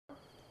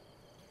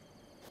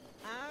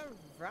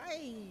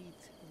right.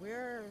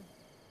 We're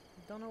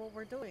don't know what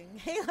we're doing.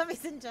 Hey,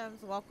 ladies and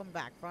gems, welcome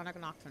back. Veronica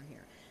Nocturne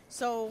here.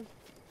 So,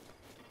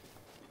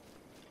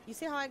 you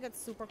see how I get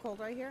super cold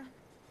right here?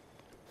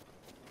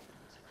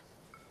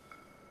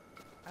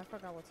 I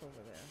forgot what's over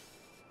there.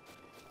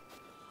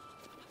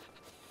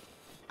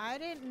 I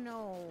didn't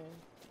know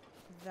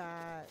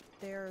that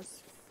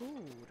there's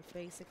food,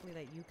 basically,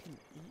 that you can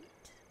eat.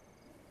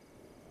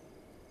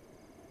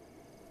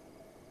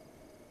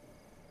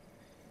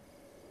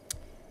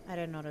 I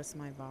didn't notice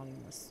my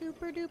volume was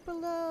super duper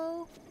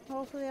low.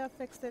 Hopefully I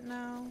fixed it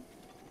now.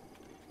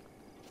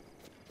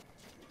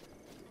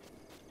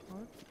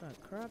 What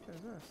the crap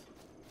is this?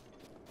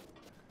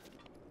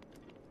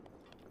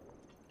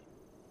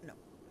 No.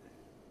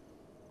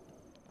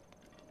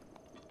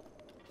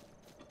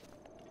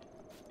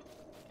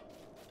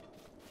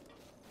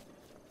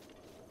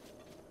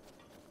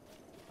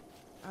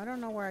 I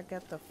don't know where I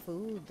get the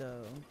food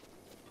though.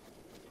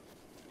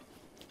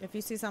 If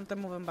you see something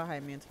moving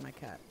behind me, it's my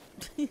cat.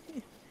 She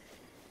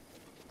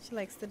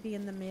likes to be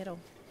in the middle.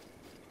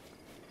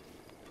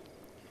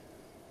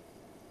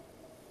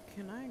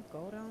 Can I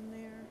go down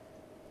there?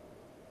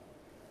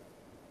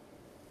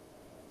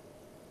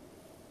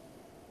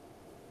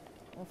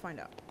 We'll find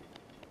out.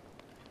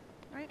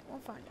 Right? We'll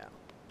find out.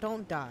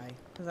 Don't die,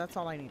 because that's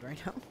all I need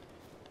right now.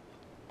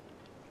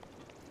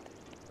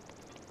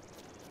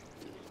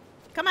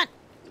 Come on!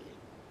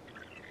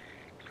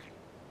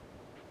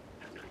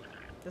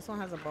 This one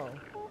has a bow.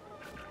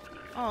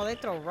 Oh, they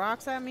throw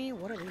rocks at me?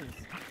 What are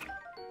these?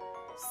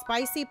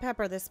 Spicy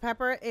pepper. This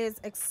pepper is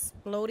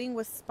exploding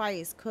with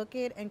spice. Cook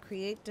it and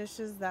create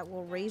dishes that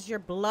will raise your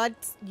body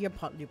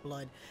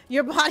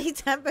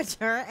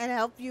temperature and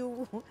help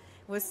you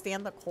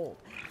withstand the cold.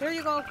 There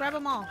you go. Grab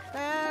them all.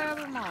 Grab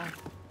them all.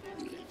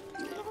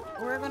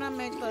 We're gonna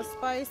make the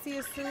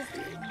spiciest soup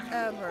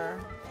ever.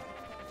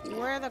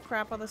 Where the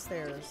crap are the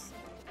stairs?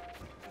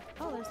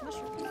 Oh, there's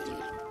mushrooms.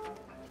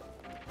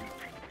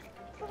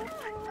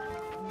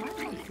 Am I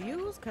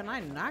confused? Can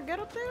I not get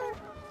up there?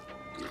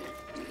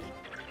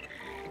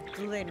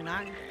 Do they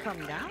not come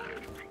down?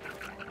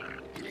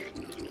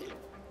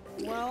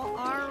 Well,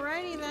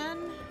 alrighty then.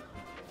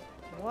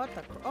 What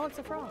the? Oh, it's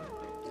a frog.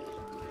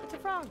 It's a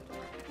frog.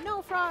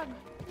 No, frog.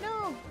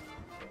 No.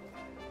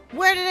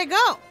 Where did it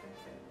go?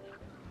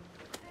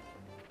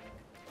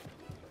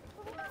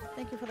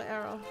 Thank you for the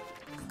arrow.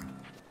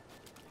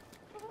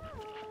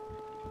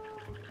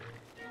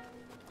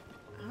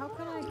 How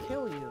can I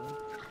kill you?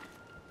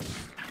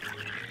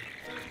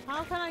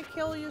 How can I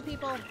kill you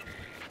people?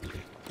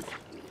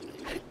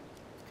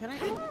 Can I?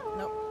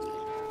 Nope.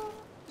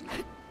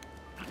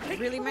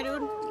 Really, my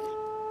dude?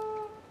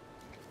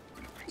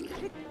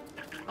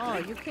 Oh,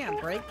 you can't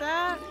break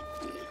that?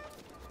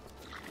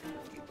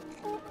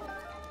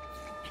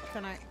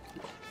 Can I?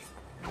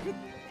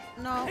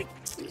 No.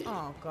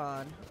 Oh,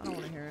 God. I don't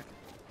want to hear it.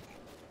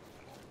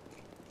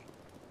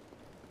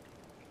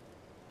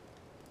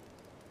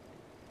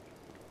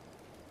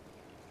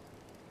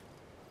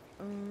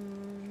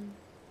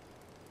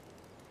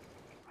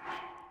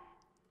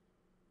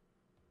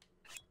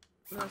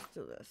 Let's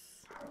do this,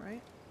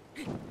 right?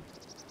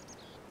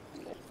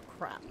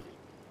 Crap.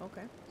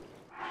 Okay.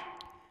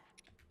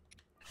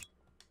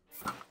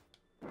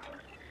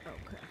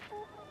 Okay.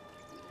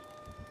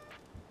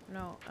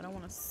 No, I don't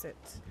want to sit.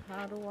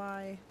 How do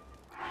I...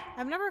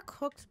 I've never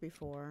cooked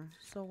before,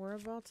 so we're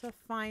about to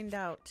find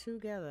out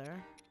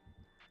together.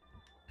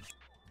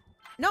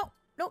 No!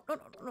 No, no,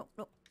 no, no,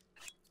 no.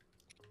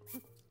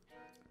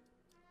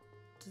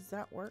 Does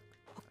that work?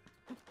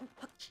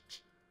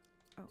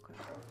 Okay.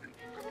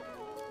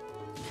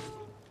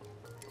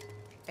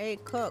 Hey,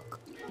 cook.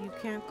 You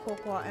can't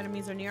cook while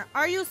enemies are near.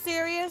 Are you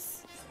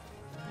serious?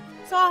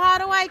 So how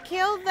do I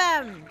kill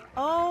them?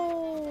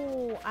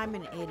 Oh, I'm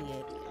an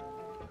idiot.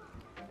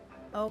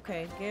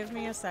 Okay, give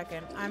me a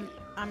second. I'm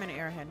an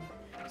airhead.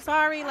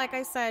 Sorry, like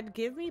I said,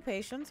 give me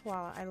patience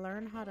while I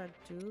learn how to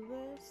do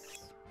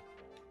this.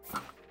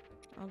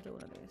 I'll do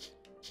one of these.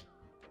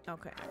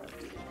 Okay.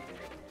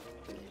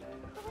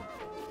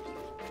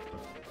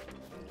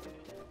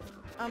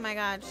 Oh my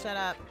God, shut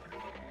up.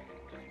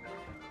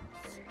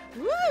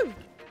 Woo!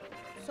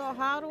 So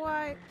how do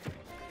I...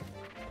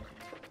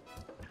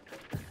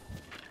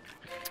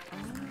 Oh.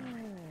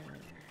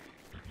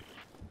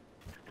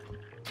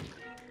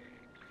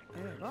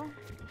 There you go.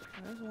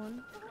 There's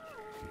one.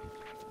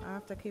 I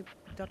have to keep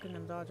ducking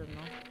and dodging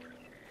though.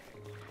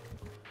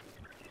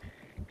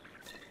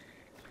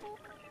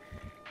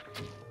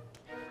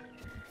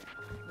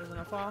 Doesn't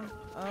it fall?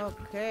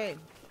 Okay.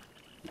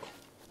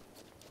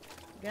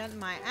 Get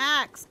my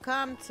axe.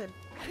 Come to...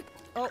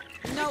 Oh,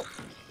 no.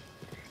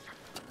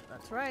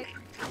 That's right.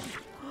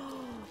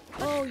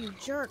 Oh, you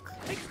jerk.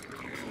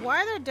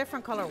 Why are there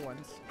different color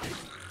ones?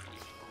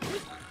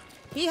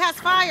 He has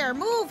fire.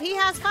 Move. He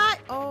has fire.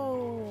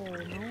 Oh,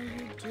 no,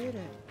 you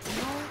didn't.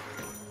 No.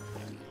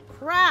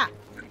 Crap.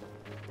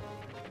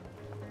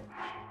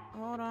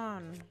 Hold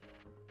on.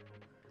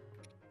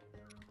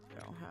 I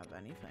don't have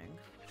anything.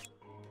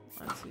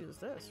 Let's use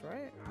this,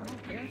 right? I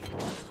don't care.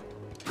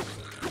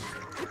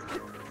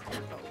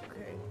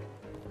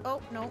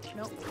 nope,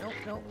 nope, nope,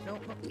 nope,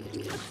 nope, nope,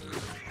 nope.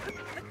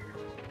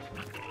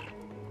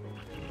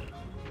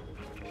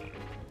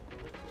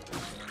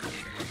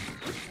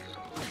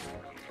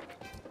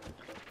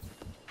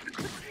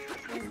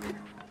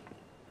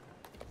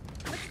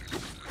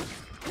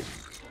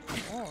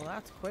 Oh,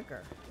 that's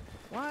quicker.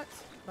 What?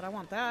 But I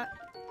want that.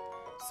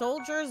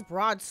 Soldier's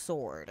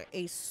broadsword.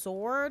 A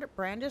sword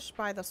brandished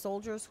by the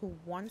soldiers who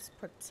once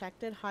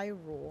protected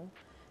Hyrule.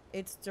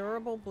 Its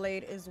durable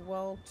blade is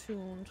well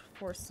tuned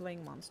for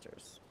slaying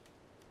monsters.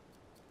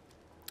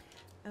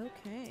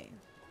 Okay.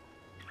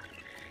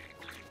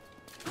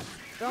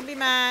 Don't be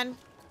mad.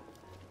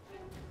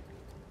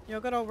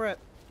 You'll get over it.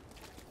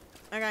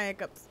 I got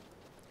hiccups.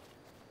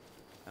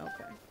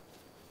 Okay.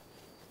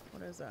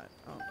 What is that?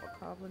 Oh, a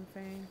Goblin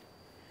Fang.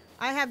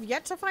 I have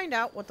yet to find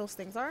out what those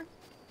things are.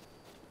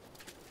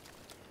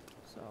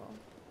 So.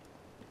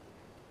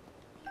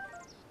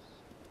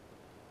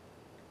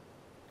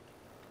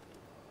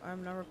 I've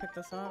never picked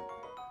this up.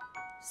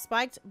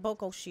 Spiked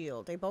Boko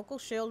Shield. A Boko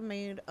Shield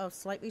made of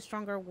slightly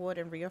stronger wood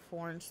and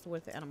reinforced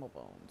with animal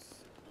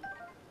bones.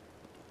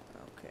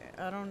 Okay,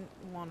 I don't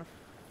want a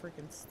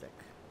freaking stick.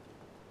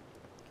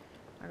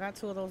 I got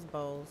 2 of those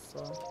bows, so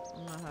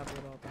I'm not happy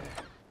about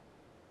that.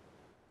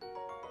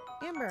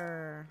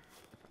 Amber.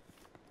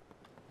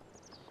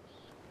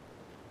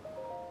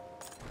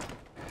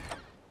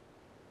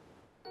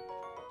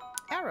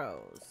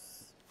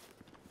 Arrows.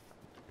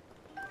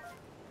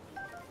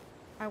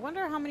 I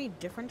wonder how many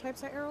different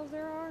types of arrows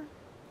there are.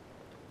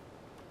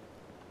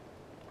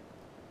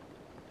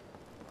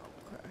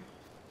 Okay.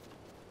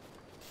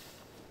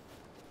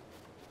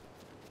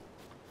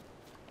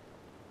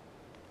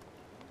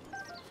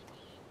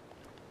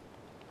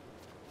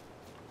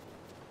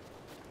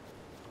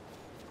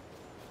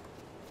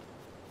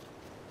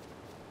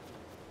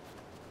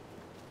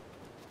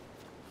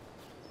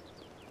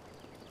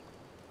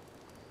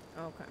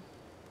 Okay.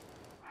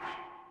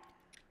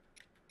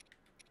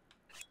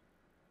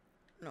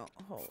 No,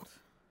 hold.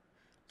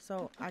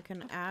 So I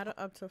can add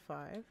up to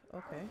 5.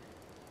 Okay.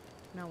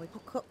 Now we can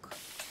cook.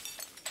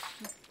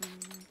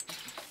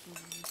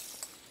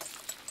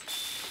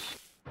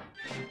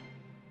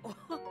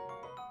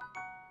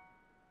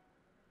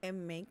 It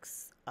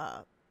makes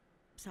a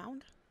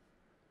sound.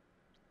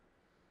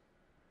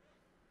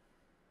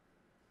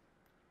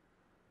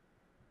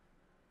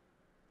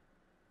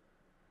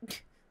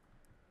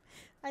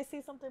 I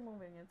see something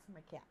moving. It's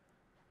my cat.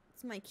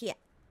 It's my cat.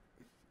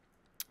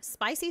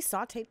 Spicy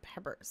sauteed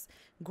peppers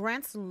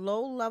grants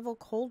low-level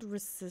cold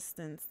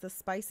resistance. The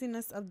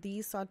spiciness of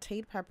these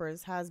sauteed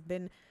peppers has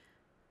been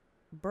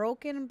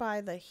broken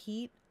by the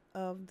heat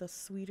of the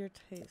sweeter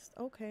taste.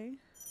 Okay.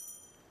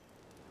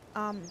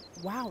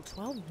 Wow,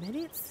 12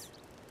 minutes?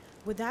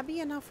 Would that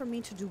be enough for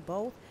me to do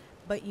both?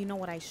 But you know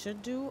what I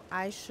should do?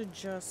 I should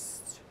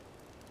just...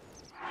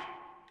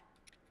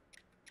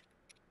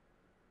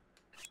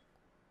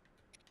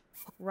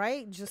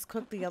 Right? Just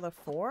cook the other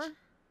 4?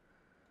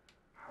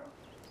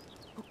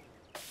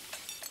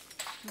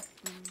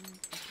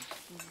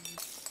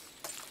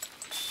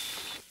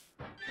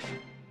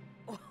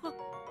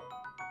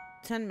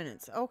 10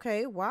 minutes.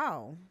 Okay,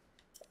 wow.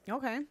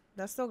 Okay,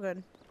 that's still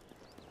good.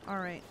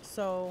 Alright,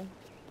 so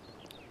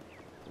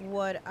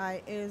what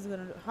I is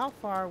gonna do, how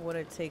far would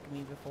it take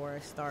me before I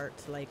start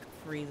like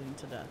freezing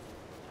to death?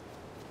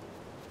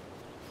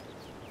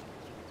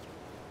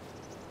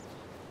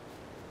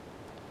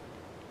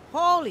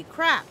 Holy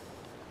crap!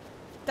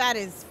 That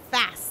is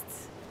fast.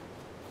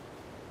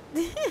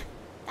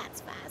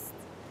 That's fast.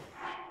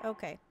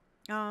 Okay.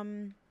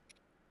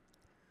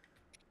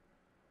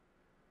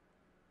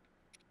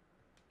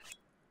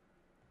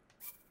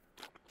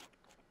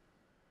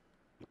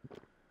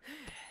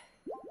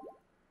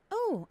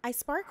 Oh, I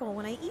sparkle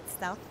when I eat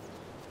stuff.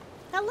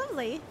 How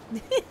lovely.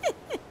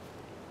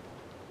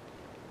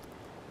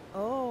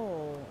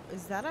 Oh,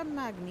 is that a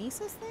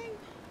magnesis thing?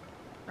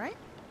 Right?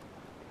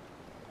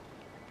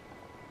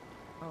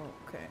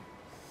 Okay.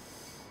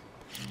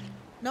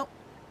 Nope.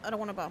 I don't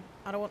want a bow.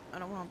 I don't want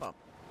a bow.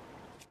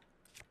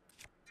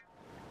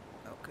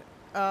 Okay.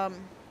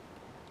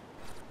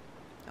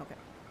 Okay.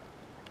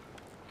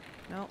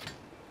 Nope.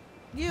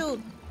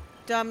 You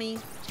dummy.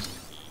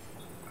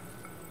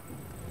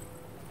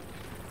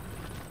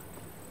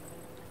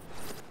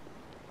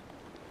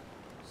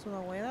 So the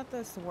way that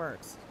this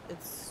works,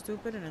 it's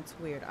stupid and it's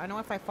weird. I know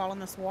if I fall in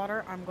this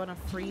water, I'm gonna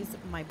freeze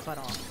my butt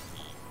off.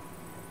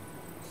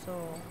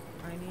 So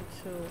I need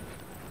to...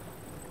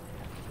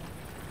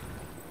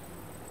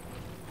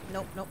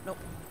 Nope, nope, nope.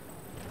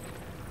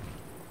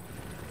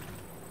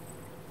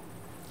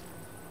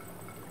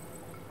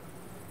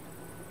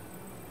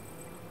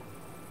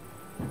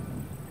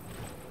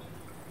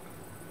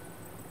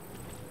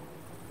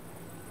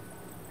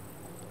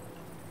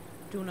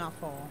 Do not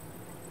fall.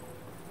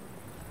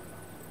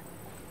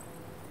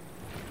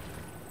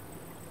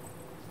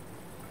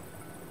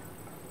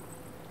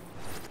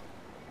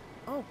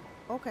 Oh,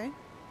 okay.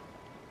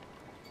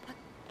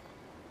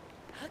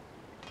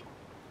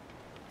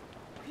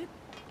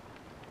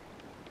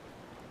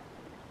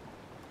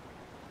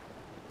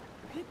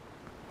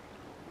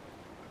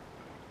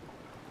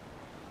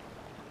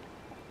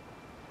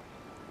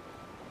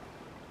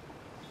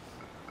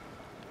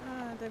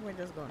 think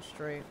we're just going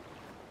straight.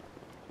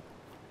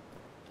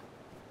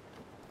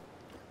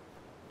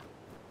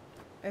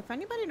 If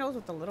anybody knows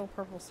what the little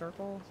purple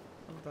circle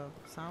of the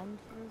sound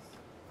is,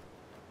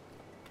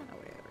 kind of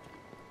weird.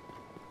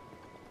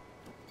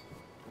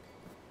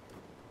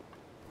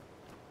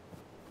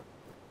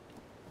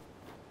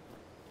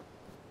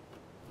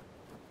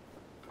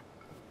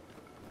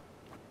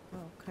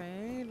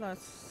 Okay,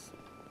 let's...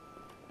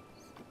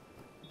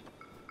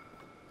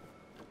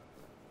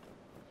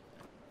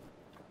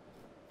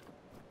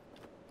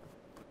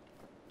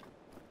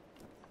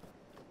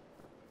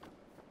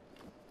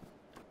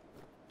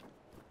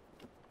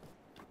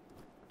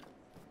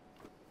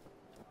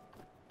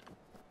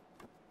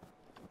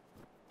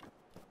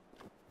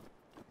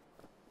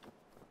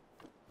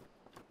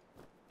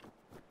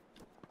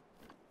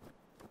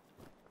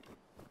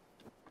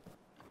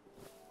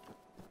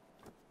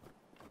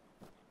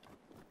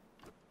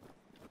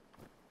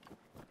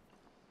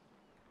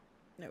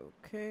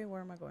 Okay,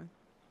 where am I going?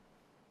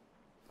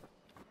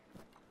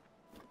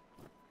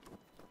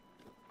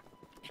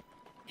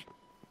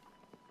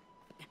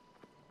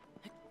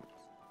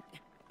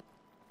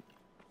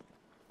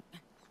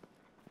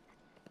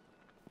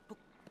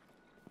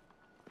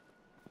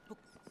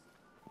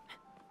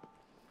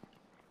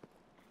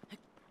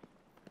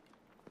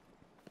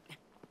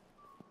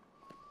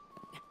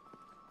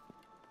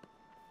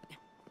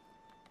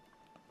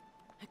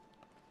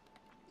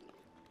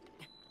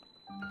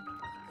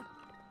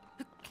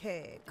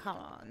 Okay, come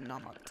on, no,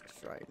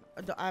 that's right.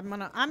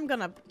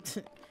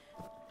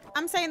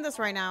 I'm saying this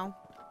right now.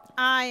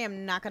 I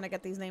am not gonna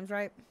get these names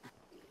right.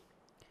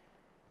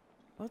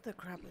 What the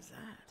crap is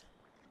that?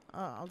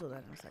 Oh, I'll do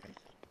that in a second.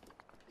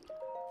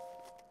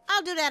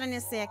 I'll do that in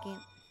a second.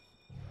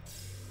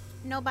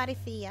 Nobody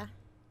fear.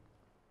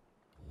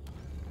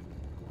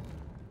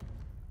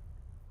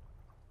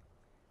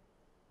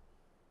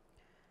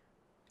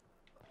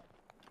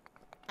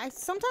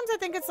 Sometimes I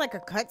think it's like a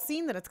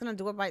cutscene that it's gonna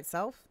do it by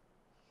itself.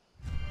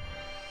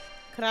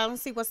 Cause I don't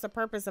see what's the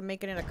purpose of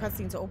making it a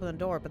cutscene to open the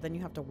door, but then you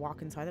have to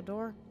walk inside the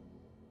door.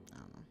 I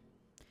don't know.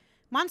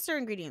 Monster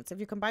ingredients. If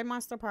you combine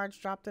monster parts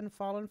dropped in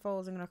fallen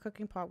foes in a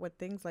cooking pot with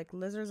things like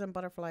lizards and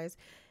butterflies,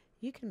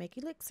 you can make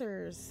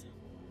elixirs.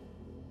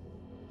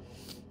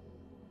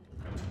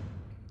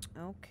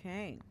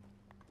 Okay.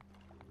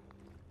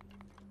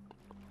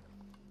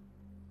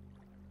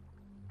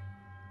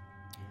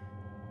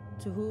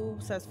 To who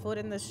says foot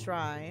in the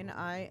shrine,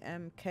 I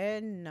am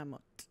Kenamut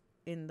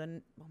in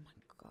the... Oh my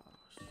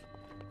gosh.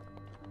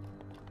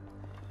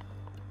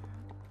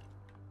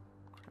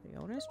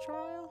 Cryonis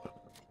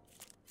trial?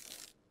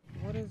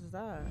 What is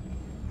that?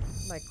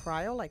 Like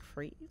cryo, like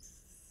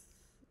freeze?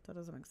 That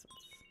doesn't make sense.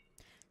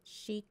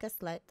 Sheikah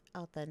slut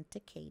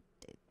authenticated.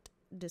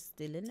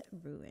 Distilling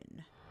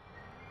ruin.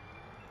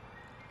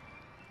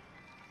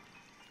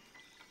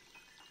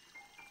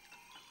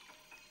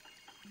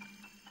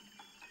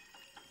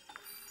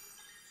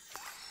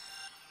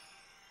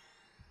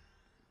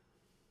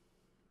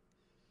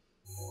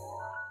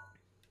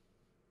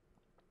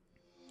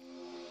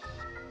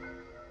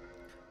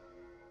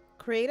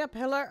 Create a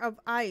pillar of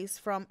ice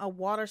from a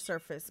water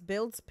surface.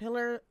 Builds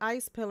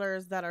ice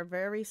pillars that are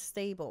very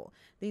stable.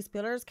 These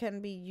pillars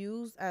can be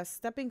used as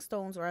stepping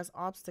stones or as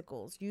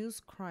obstacles.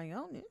 Use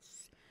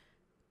cryonis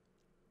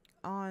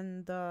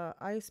on the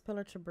ice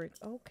pillar to break.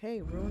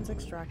 Okay, ruins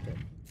extracted.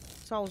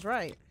 So I was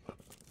right.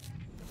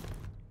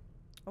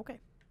 Okay.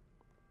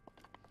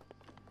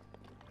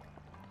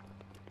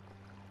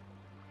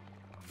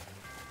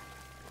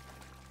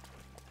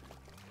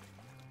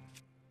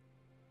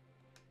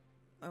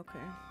 Okay.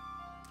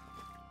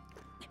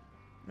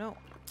 No.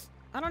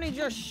 I don't need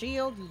your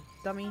shield, you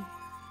dummy.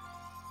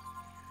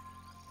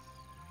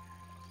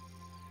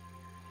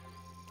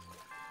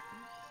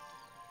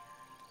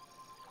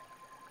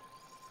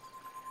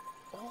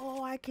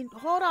 Oh, I can...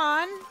 Hold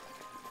on.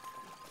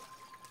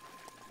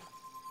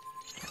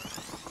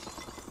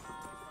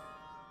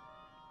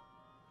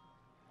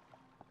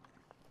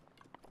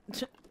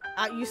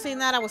 You seen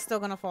that? I was still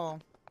gonna fall.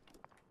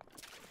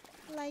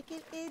 Like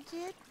it,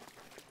 idiot.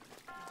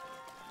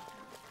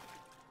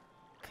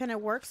 Can it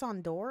works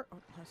on door? Oh,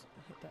 I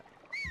hit that.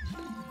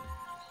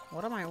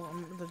 What am I?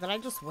 Did I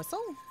just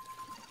whistle?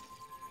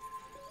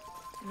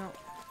 No,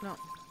 no.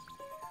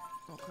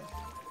 Okay.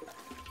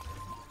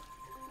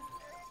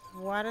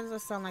 Why does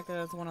it sound like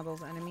there's one of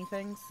those enemy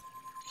things?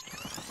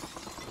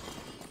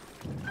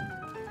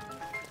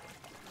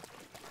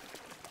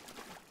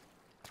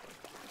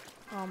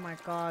 Oh my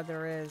god,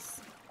 there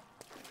is.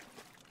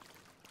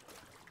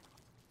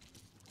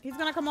 He's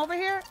gonna come over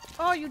here?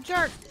 Oh, you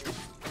jerk!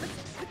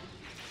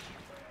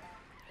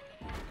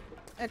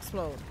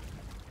 Explode.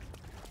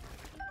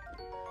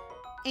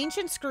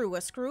 Ancient screw.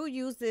 A screw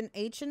used in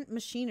ancient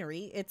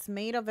machinery. It's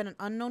made of an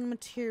unknown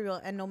material,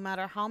 and no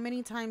matter how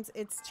many times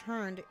it's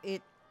turned,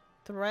 its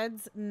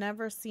threads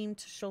never seem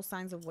to show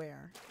signs of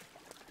wear.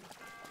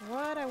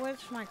 What? I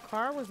wish my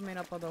car was made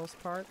up of those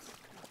parts.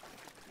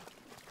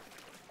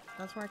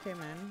 That's where I came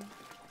in.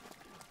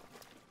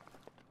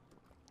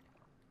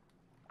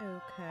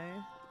 Okay.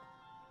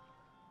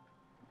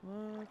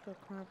 What the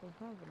crap is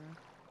happening?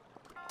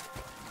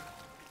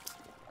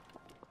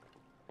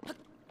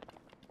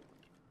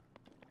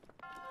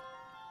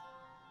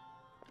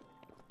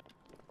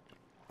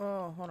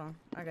 Oh, hold on.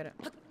 I got it.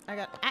 I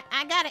got it.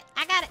 I got it.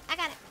 I got it. I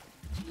got it.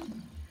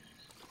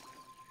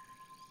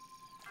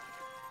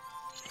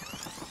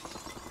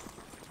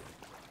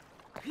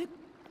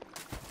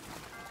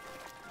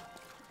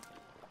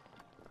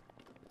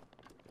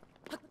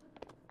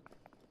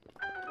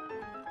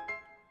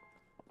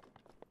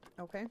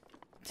 Okay.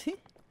 Is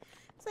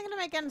it gonna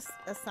make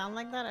a sound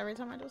like that every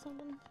time I do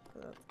something?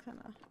 That's kind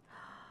of...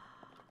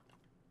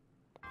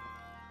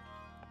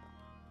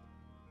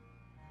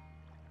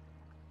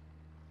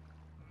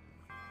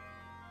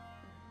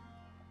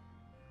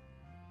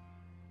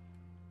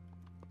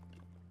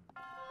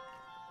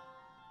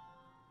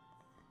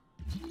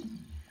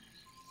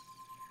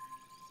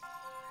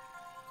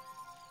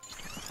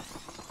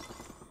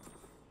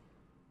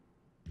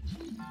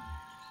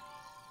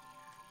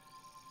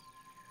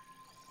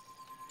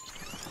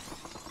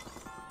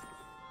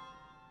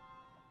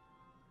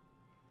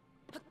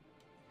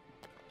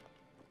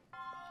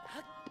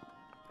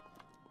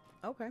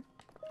 Okay.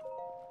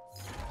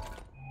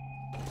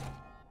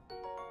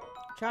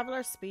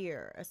 Traveler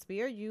Spear. A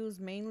spear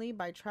used mainly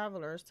by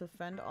travelers to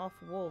fend off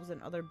wolves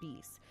and other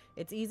beasts.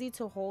 It's easy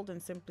to hold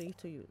and simply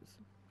to use.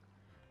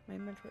 My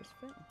inventory is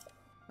full.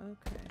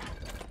 Okay.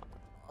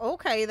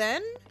 Okay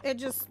then. It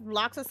just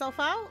locks itself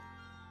out?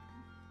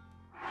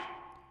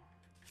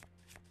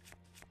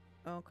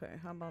 Okay,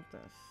 how about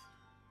this?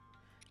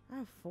 I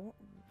have 4.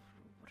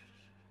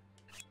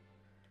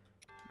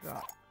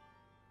 Drop.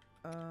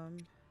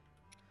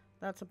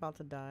 That's about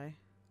to die.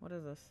 What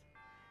is this?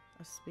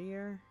 A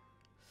spear?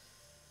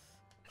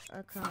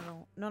 I kind of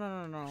don't... No,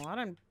 no, no, no. I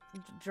didn't...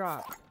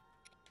 Drop.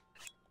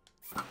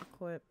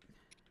 Equip.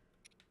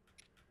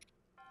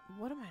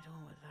 What am I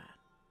doing with that?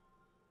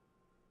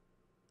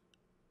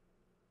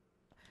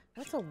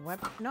 That's a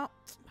weapon. No.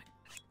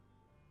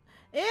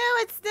 Ew,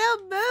 it's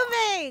still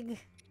moving!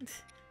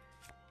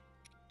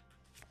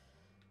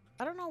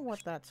 I don't know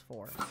what that's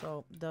for.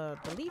 So, the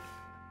leaf...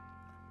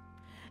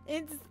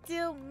 It's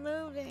still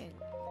moving.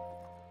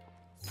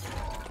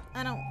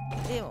 I don't...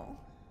 Ew.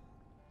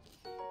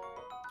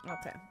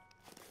 Okay.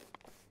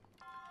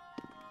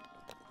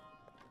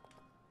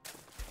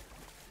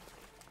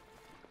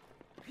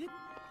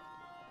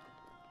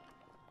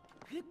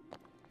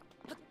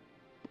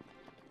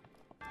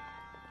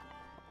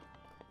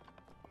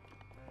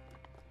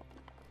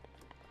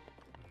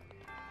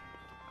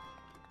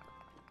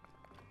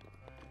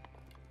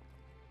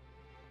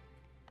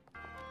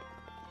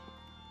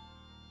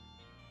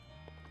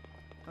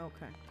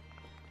 Okay.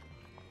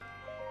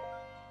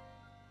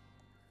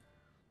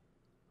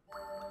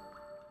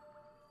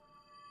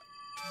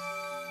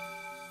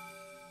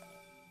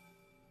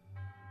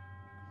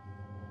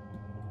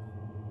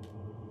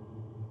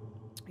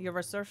 Your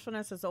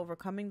resourcefulness is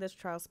overcoming this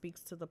trial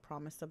speaks to the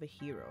promise of a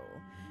hero.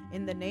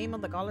 In the name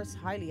of the goddess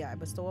Hylia, I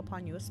bestow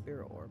upon you a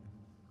spirit orb.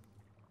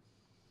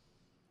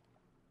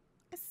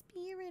 A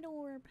spirit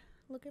orb.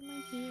 Look at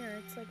my hair.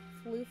 It's like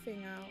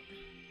floofing out.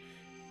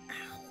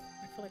 Ow.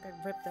 I feel like I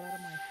ripped it out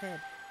of my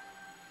head.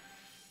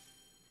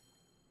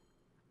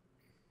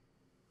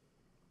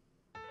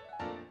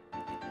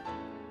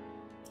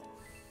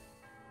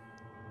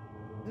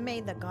 May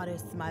the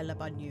goddess smile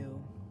upon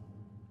you.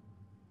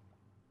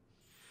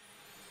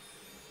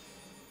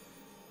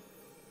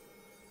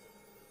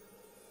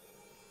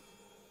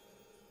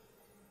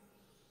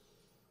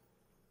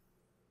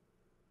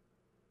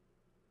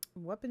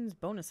 Weapons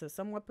bonuses.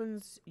 Some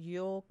weapons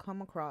you'll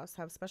come across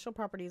have special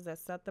properties that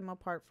set them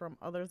apart from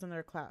others in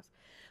their class.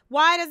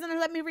 Why doesn't it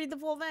let me read the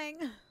full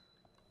thing?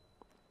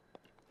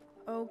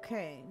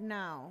 Okay,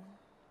 now.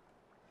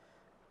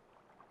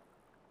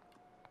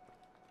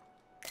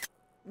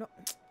 No.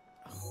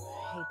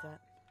 Oh, I hate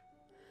that.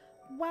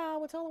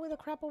 Wow, it's all the way the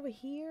crap over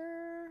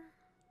here.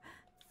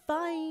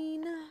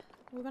 Fine.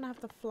 We're gonna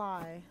have to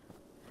fly.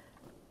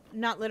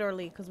 Not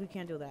literally, because we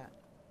can't do that.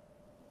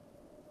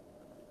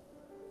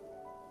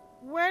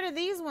 Where do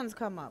these ones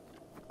come up?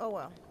 Oh,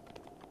 well.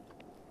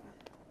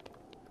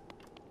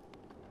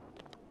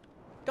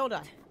 Don't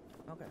die.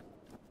 Okay.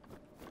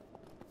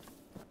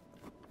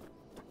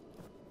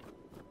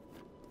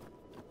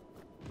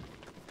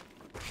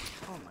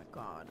 Oh, my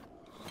God.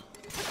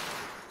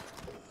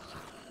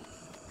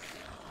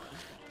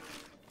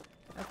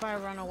 If I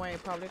run away,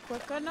 probably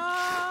quick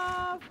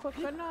enough. Quick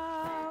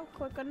enough.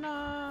 Quick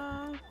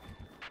enough.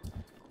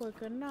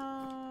 Quick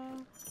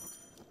enough.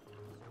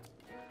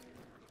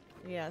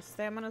 Yeah,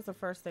 stamina's the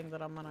first thing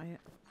that I'm gonna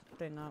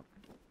thing up.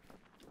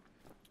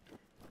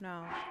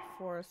 Now,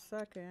 for a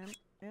second,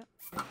 yep,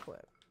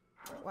 equip.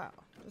 Wow,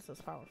 this is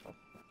powerful.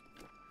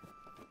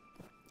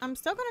 I'm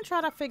still gonna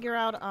try to figure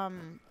out,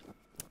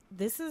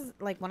 this is,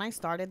 like, when I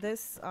started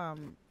this,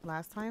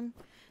 last time,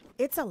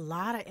 it's a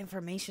lot of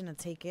information to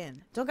take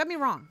in. Don't get me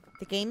wrong,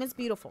 the game is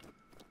beautiful,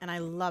 and I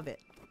love it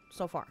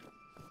so far.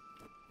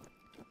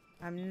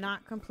 I'm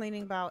not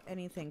complaining about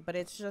anything, but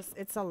it's just,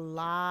 it's a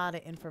lot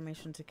of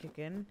information to kick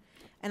in.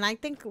 And I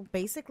think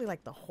basically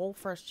like the whole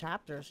first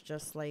chapter is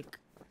just like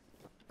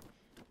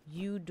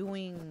you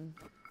doing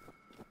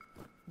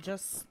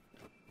just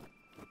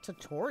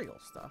tutorial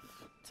stuff,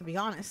 to be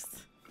honest.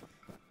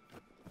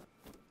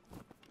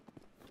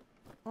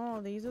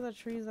 Oh, these are the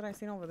trees that I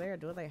seen over there.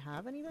 Do they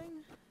have anything?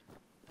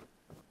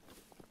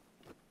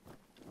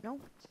 No?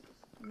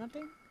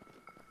 Nothing?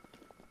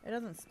 It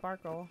doesn't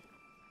sparkle.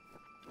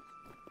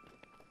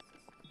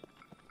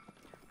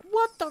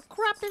 What the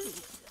crap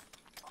is...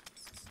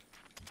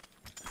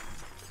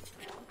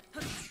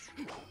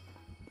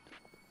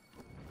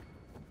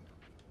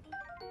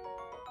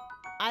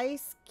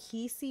 Ice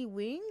Kisi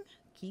wing?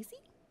 Kisi?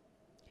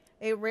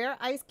 A rare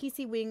ice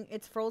Kisi wing.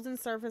 Its frozen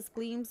surface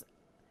gleams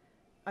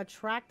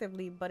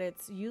attractively, but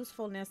its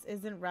usefulness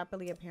isn't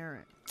rapidly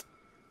apparent.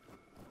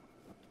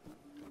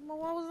 Well,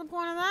 what was the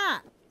point of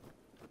that?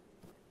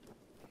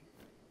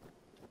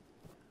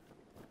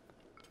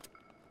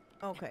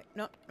 Okay,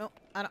 no,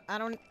 I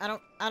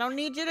don't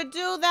need you to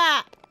do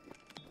that.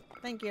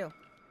 Thank you,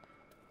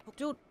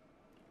 dude.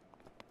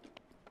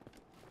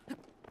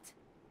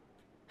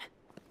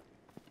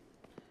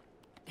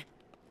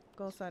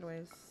 Go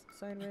sideways,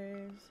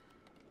 sideways.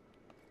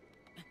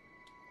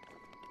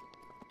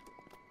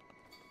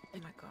 Oh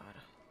my god,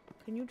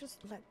 can you just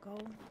let go?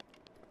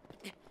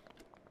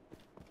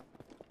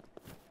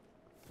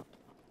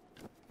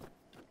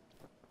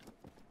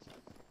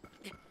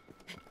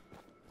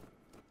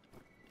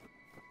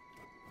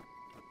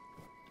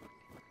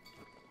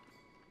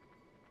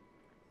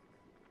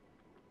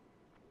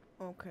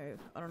 Okay,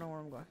 I don't know where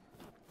I'm going.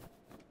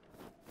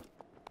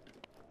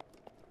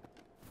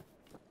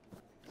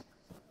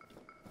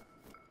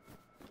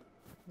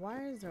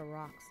 Why is there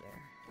rocks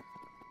there?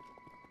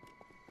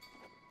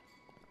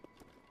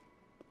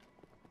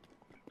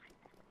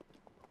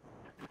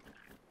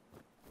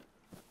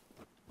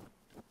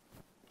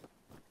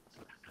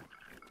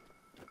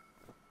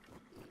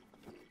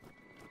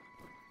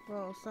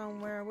 Well,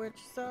 somewhere which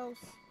sells.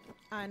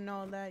 I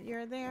know that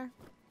you're there.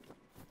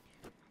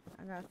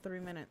 I got 3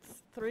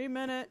 minutes. 3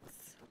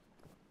 minutes.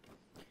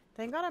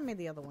 Thank God I made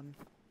the other one.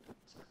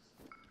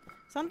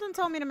 Something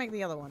told me to make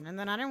the other one, and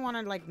then I didn't want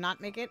to like not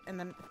make it, and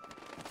then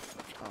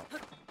oh,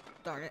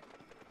 darn it.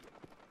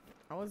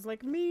 I was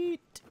like,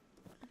 meat.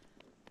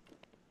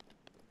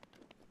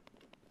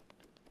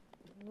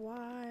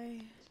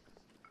 Why?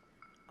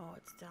 Oh,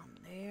 it's down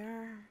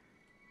there.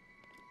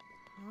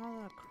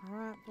 How the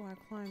crap do I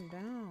climb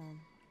down?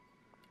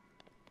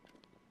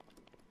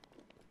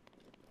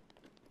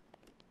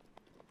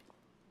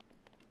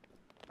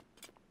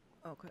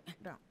 Okay,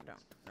 down.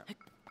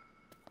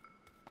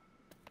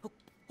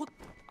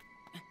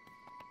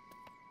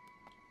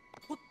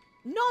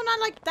 No, not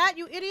like that,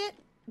 you idiot!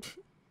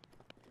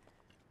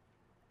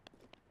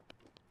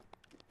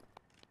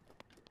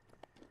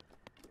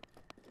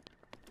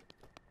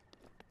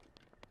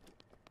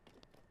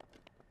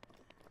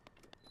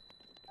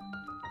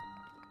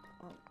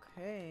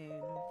 Okay.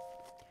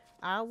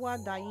 Awa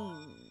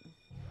Dain.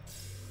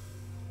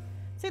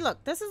 See,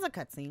 look, this is a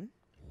cutscene,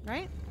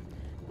 right?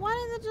 Why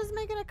didn't it just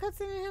make it a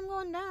cutscene of him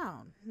going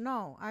down?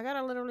 No, I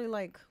gotta literally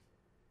like...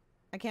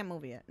 I can't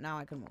move yet. Now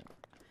I can move.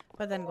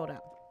 But then go down.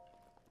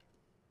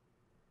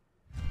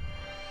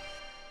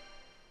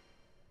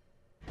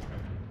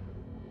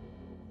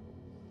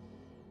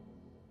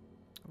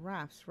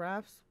 Rafts.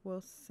 Rafts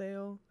will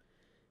sail.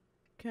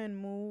 Can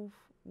move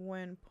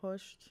when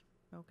pushed.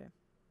 Okay.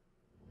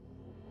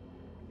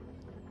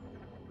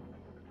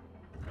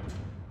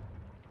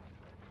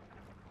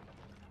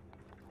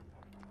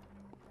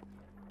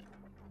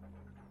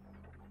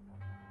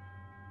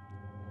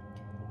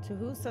 To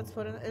who sets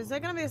foot in... Is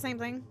that gonna be the same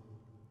thing?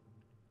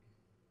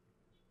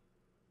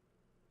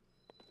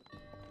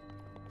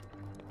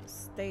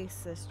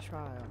 Stasis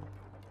trial.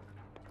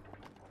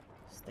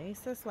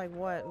 Stasis? Like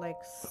what? Like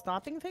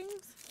stopping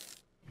things?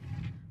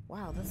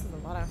 Wow, this is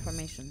a lot of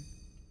information.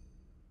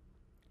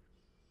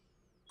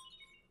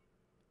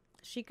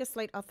 Sheikah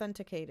slate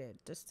authenticated.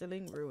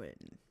 Distilling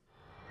ruin.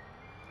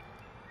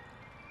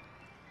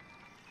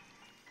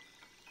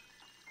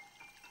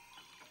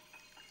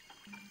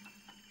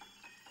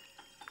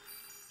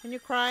 Can you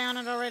cry on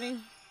it already?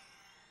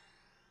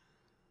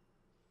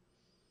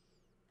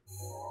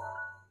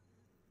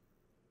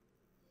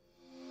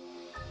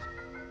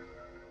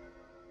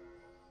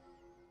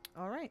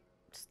 Alright.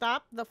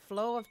 Stop the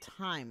flow of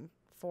time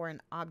for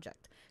an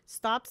object.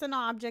 Stops an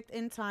object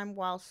in time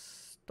while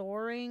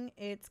storing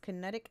its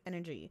kinetic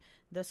energy.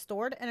 The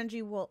stored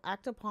energy will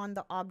act upon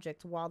the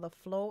object while the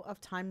flow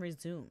of time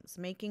resumes.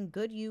 Making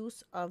good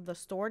use of the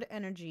stored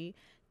energy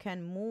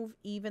can move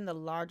even the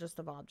largest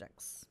of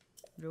objects.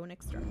 Ruin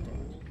extracted.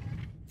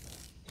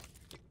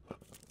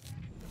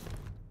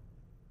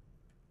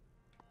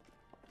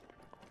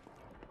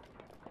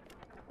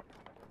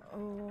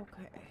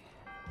 Okay.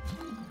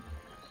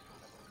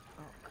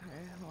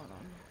 Okay, hold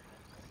on.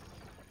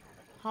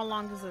 How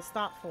long does it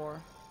stop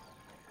for?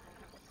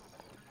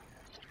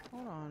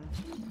 Hold on.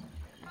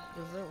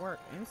 Does it work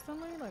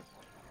instantly? Like,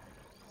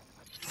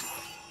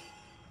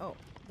 Oh,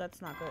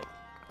 that's not good.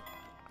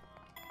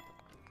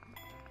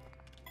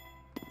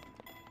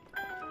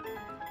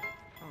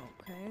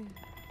 Okay.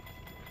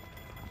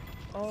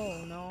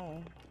 Oh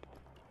no.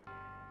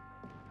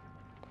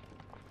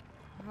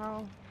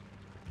 How?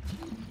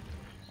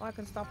 Oh, I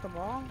can stop the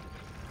ball?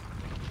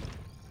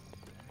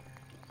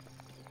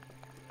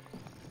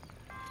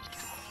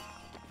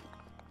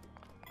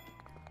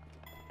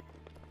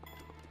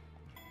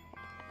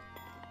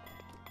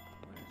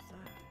 What is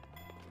that?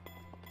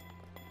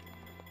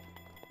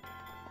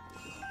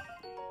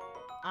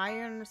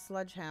 Iron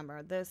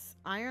sledgehammer. This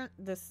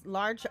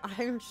large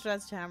iron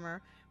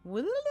sledgehammer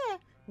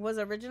was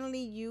originally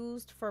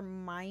used for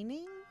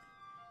mining,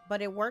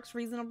 but it works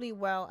reasonably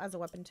well as a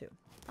weapon too.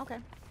 Okay.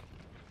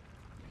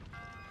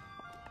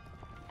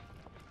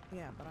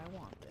 Yeah, but I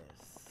want this.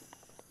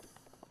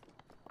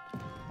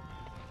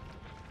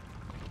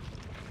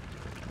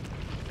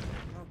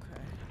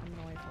 Okay, I'm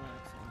gonna wait for the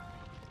next one.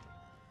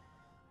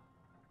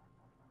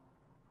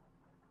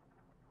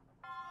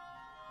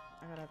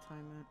 I gotta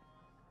time it.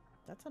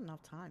 That's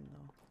enough time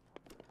though.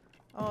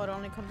 Oh, it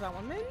only comes out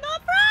 1 minute. No,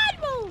 Brad,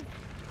 move!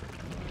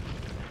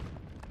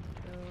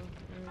 2,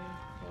 3,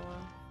 4,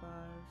 5,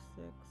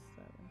 6,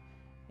 7,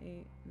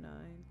 8, 9,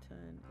 10,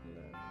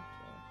 11,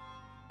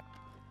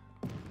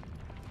 12,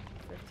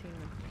 15.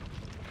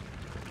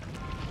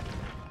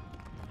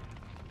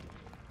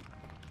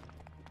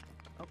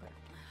 Okay.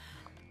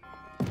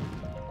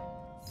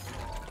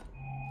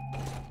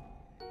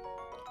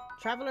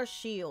 Traveler's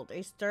Shield.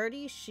 A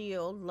sturdy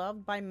shield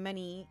loved by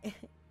many,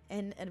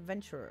 an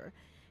adventurer.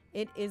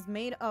 It is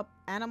made up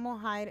animal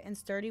hide and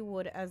sturdy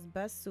wood as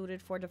best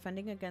suited for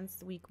defending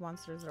against weak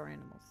monsters or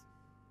animals.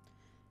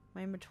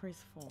 My inventory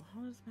is full.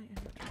 How is my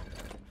inventory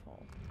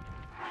full?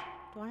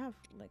 Do I have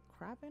like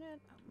crap in it?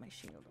 Oh, my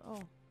shield.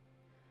 Oh.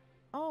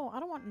 Oh, I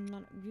don't want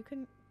none. You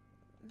can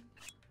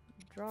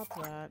drop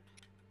that.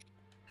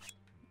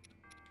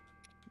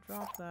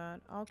 Drop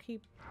that. I'll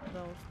keep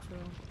those two.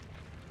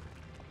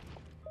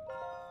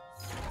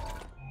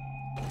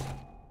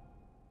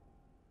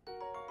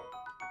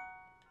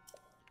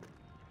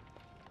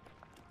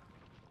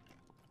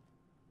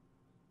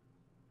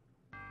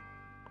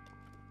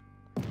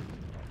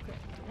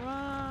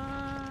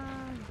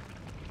 Run!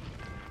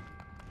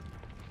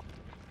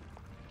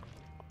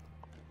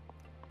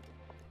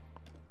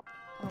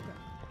 Okay.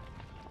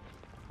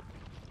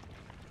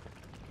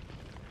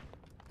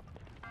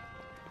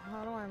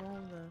 How do I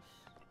move this?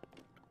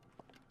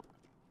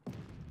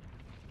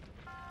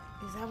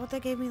 Is that what they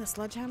gave me the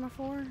sledgehammer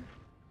for?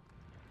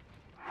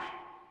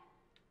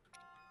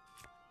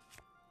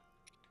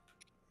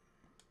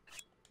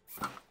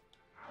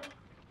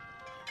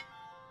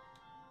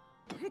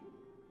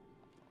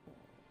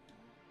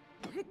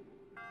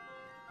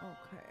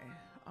 Okay.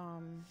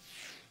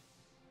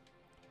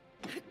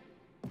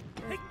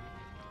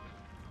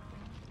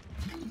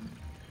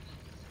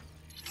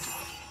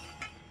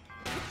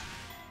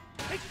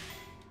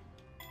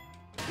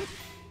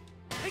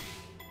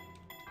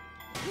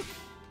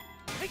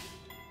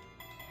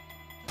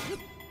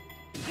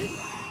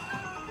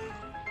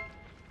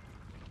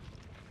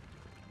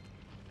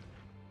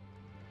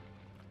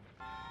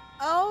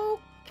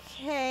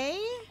 Okay.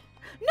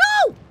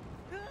 No!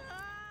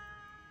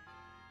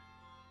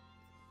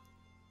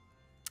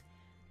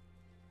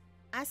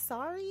 I'm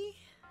sorry.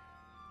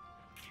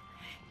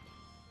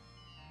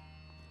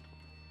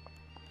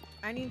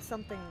 I need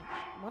something.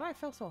 Why do I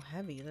feel so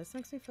heavy? This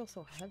makes me feel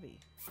so heavy.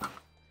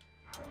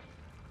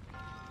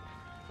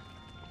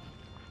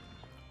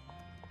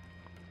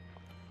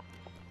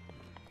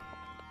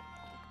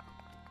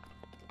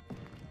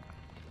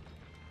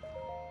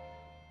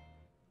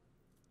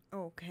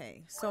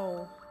 Okay,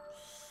 so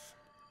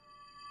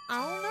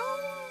I don't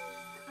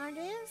know, I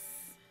guess.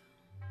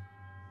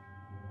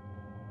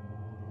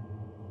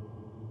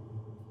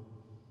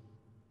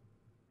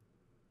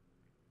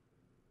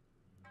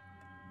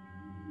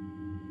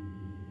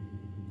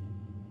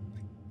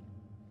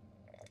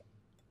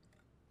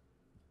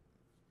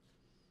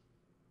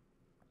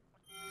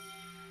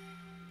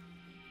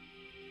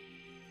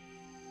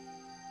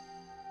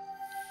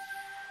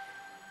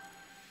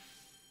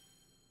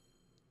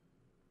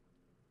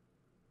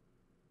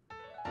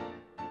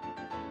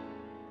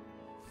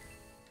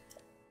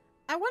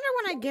 I wonder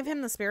when I give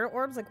him the spirit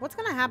orbs, like, what's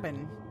gonna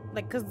happen?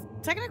 Like, because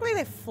technically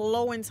they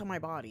flow into my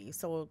body.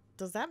 So,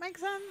 does that make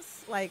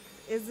sense? Like,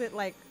 is it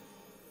like,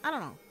 I don't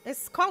know.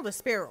 It's called a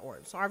spirit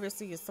orb. So,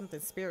 obviously, it's something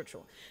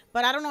spiritual.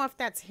 But I don't know if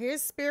that's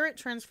his spirit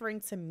transferring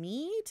to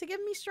me to give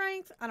me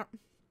strength. I don't.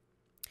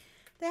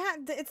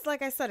 It's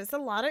like I said, it's a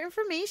lot of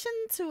information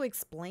to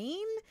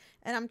explain.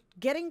 And I'm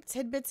getting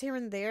tidbits here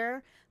and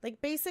there.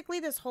 Like, basically,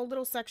 this whole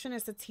little section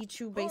is to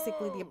teach you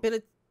basically the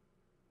ability.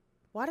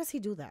 Why does he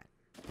do that?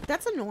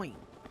 That's annoying.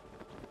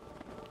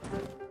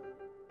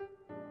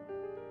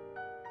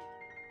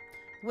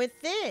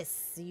 With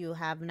this, you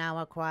have now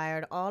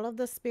acquired all of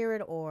the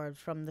spirit orbs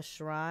from the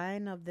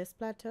shrine of this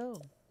plateau.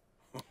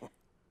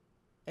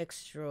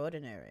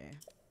 Extraordinary.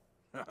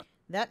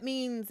 That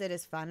means it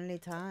is finally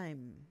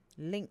time.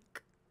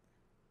 Link,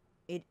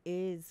 it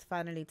is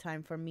finally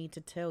time for me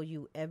to tell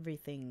you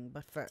everything,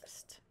 but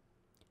first.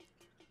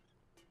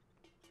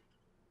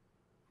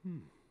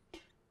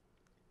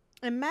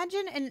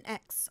 Imagine an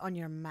X on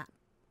your map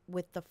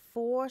with the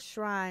 4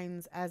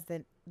 shrines as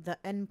the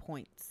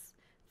endpoints.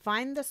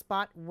 Find the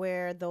spot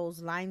where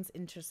those lines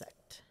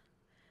intersect.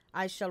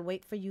 I shall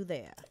wait for you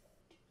there.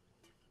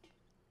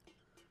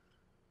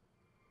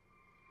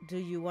 Do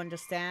you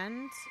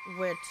understand?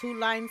 Where 2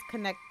 lines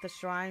connect, the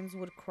shrines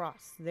would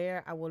cross.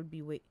 There I will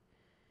be wait.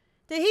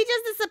 Did he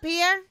just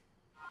disappear?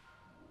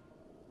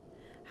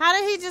 How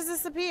did he just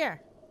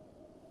disappear?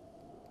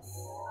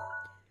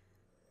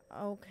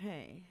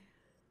 Okay.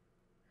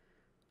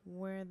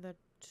 Where the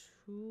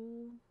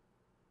 2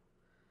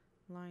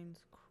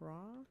 lines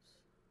cross.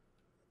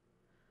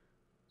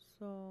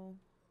 So,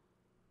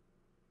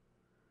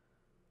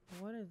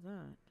 what is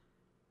that?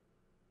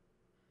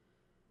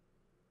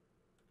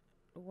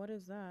 What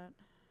is that?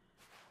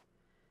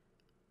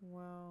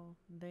 Well,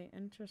 they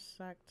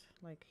intersect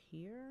like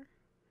here.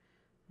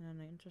 And then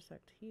they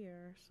intersect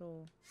here.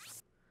 So,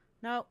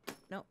 no,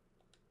 no,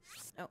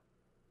 no.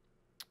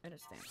 I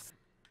understand.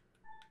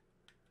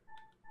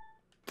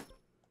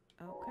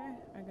 Okay,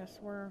 I guess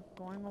we're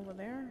going over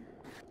there.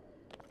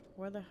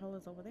 Where the hell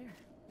is over there?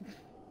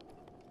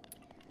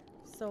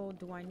 So,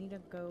 do I need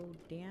to go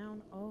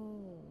down?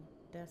 Oh,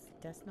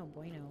 that's no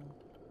bueno.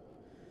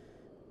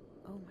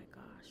 Oh my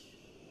gosh.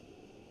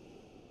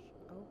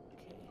 Okay.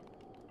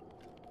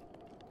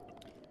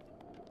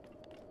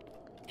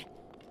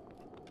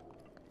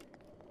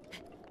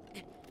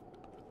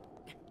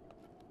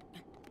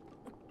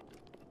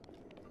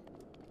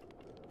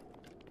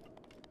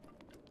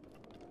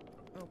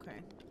 Okay.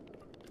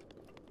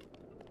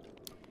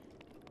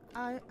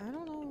 I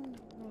don't know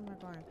where am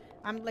I going.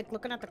 I'm like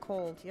looking at the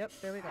cold. Yep,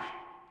 there we go.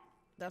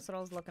 That's what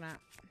I was looking at.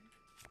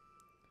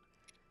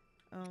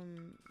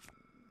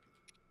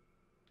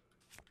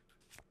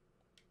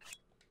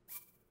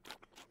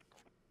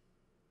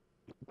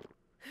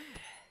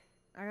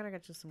 I gotta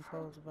get you some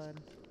clothes, bud.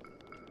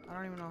 I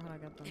don't even know how to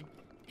get them.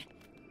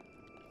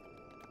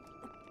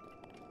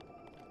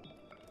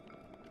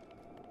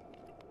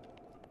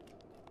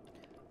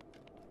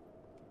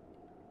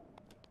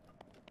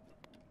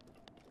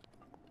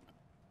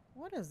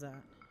 What is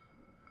that?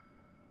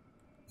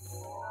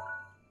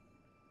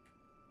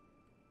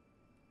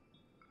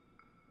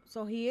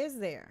 So he is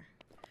there.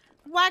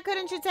 Why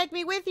couldn't you take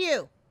me with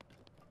you?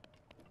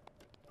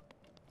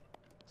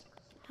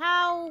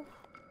 How?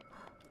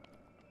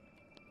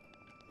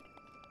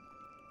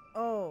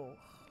 Oh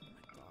my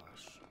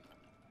gosh.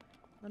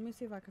 Let me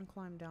see if I can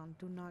climb down.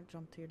 Do not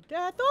jump to your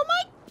death. Oh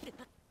my!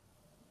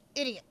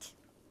 Idiot.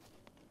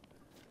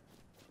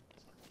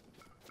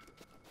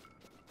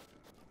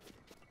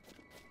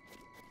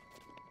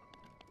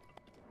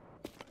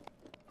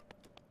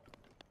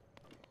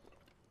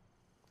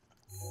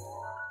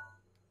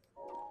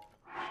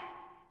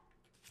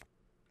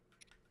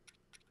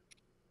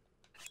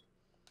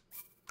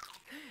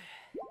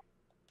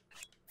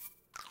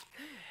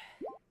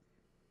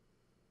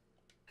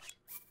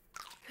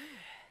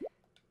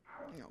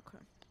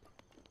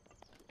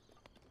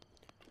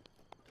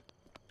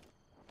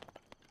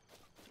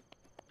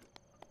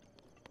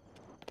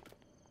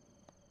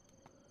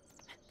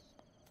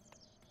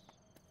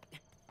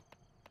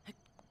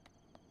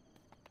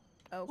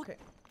 Okay.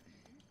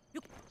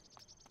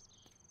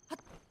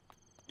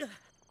 Okay.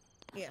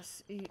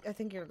 Yes, I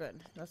think you're good.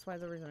 That's why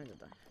the reason I did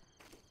that.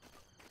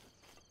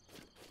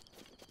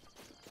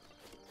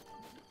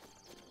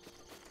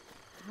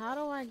 How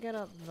do I get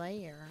up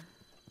there?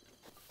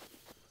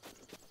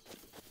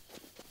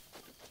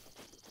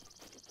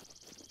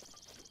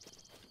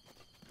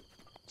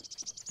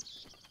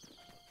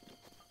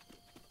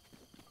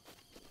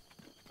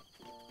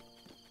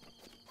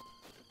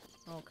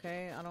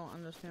 Okay, I don't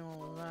understand what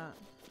was that.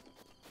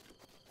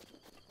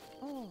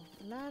 Oh,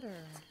 ladder.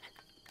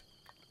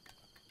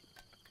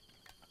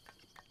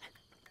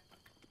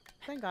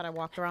 Thank God I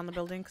walked around the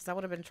building because I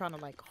would have been trying to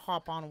like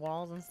hop on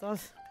walls and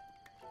stuff.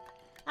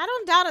 I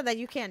don't doubt it that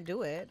you can't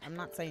do it. I'm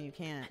not saying you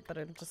can't, but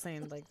I'm just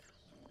saying like.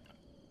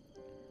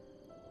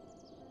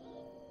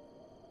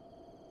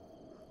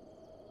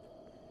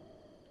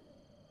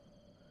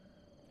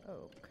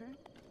 Okay.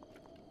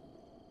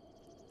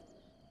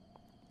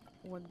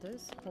 Would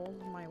this hold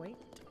my weight?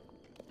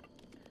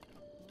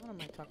 What am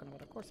I talking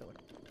about? Of course it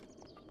would.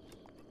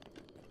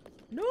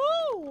 No!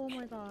 Oh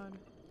my God.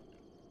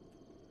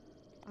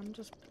 I'm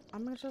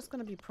just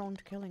gonna be prone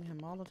to killing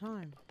him all the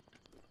time.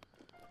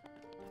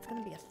 It's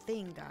gonna be a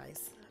thing,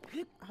 guys.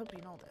 I hope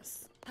you know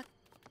this.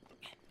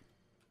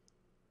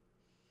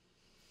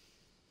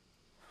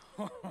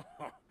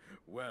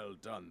 Well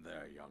done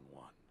there, young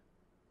one.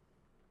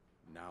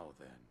 Now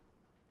then,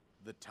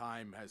 the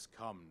time has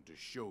come to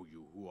show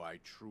you who I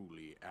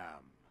truly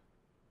am.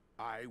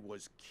 I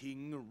was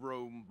King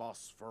Rome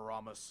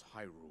Bosphoramos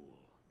Hyrule.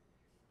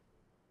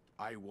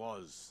 I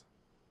was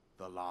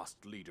the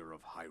last leader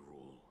of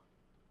Hyrule.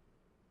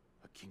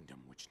 A kingdom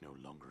which no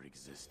longer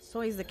exists.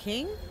 So he's the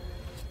king?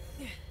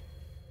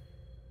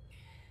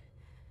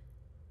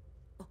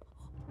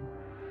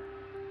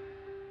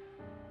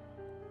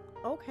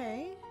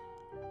 Okay.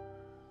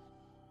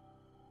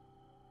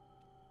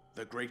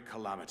 The Great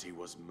Calamity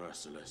was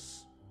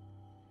merciless.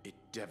 It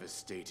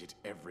devastated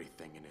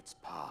everything in its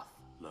path,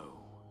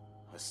 lo,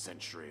 a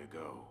century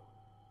ago.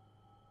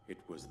 It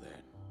was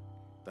then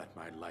that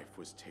my life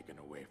was taken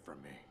away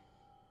from me.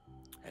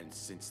 And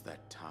since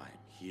that time,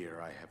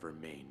 here I have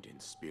remained in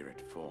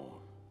spirit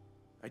form.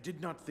 I did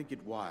not think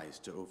it wise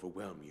to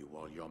overwhelm you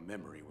while your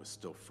memory was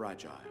still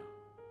fragile.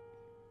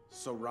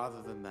 So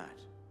rather than that,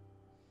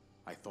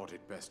 I thought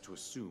it best to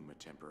assume a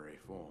temporary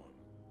form.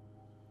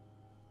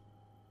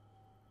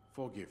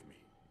 Forgive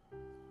me.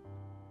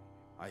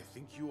 I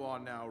think you are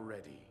now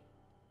ready.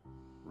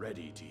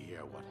 Ready to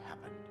hear what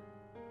happened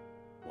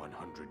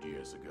 100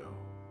 years ago.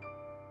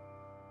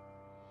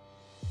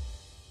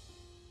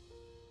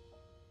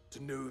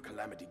 To know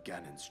Calamity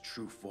Ganon's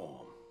true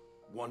form,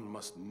 one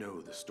must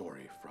know the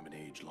story from an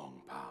age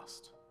long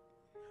past.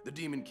 The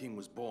Demon King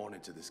was born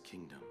into this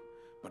kingdom,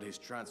 but his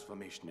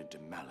transformation into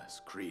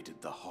malice created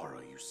the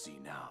horror you see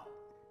now.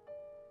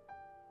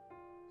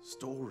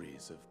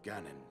 Stories of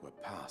Ganon were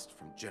passed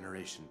from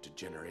generation to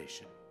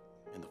generation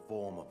in the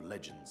form of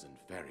legends and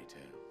fairy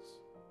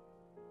tales.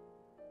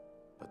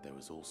 But there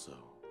was also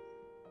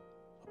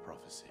a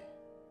prophecy.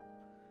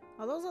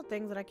 Are those the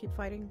things that I keep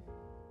fighting?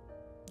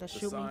 That The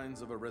shoot me?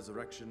 signs of a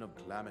resurrection of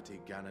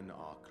Calamity Ganon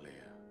are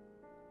clear,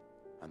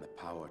 and the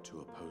power to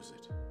oppose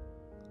it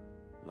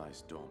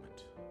lies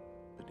dormant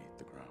beneath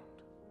the ground.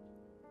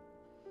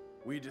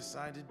 We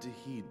decided to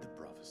heed the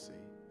prophecy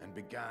and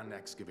began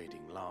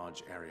excavating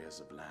large areas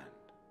of land.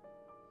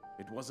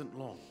 It wasn't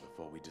long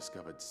before we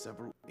discovered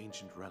several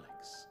ancient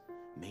relics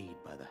made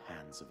by the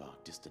hands of our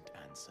distant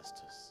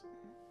ancestors.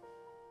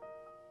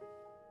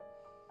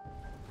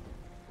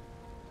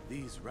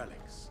 These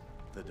relics,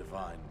 the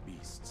divine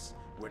beasts,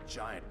 were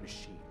giant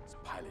machines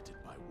piloted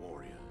by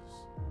warriors.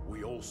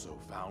 We also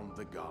found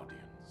the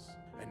Guardians,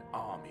 an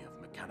army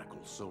of mechanical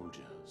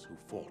soldiers who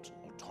fought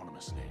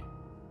autonomously.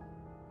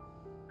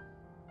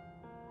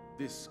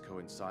 This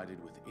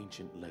coincided with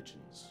ancient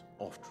legends,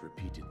 oft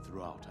repeated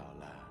throughout our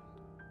land.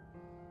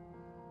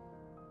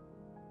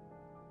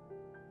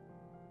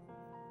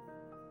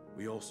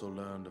 We also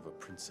learned of a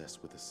princess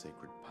with a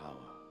sacred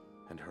power,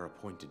 and her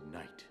appointed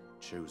knight,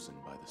 chosen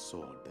by the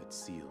sword that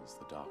seals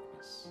the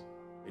darkness.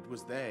 It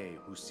was they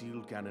who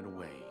sealed Ganon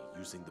away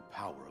using the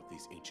power of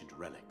these ancient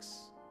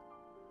relics.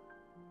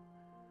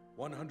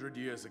 100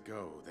 years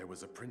ago, there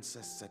was a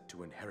princess set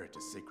to inherit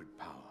a sacred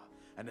power,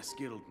 and a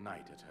skilled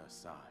knight at her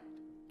side.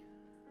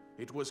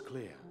 It was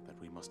clear that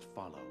we must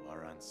follow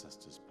our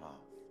ancestors'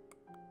 path.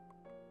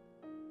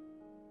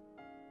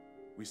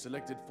 We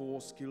selected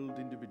 4 skilled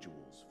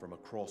individuals from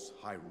across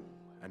Hyrule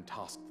and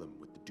tasked them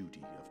with the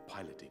duty of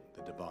piloting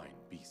the divine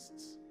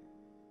beasts.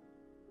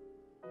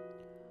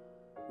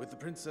 With the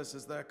princess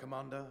as their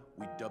commander,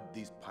 we dubbed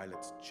these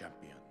pilots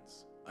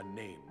champions, a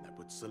name that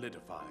would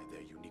solidify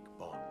their unique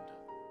bond.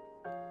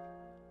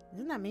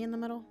 Isn't that me in the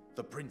middle?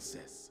 The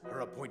princess,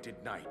 her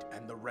appointed knight,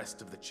 and the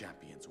rest of the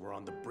champions were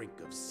on the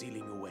brink of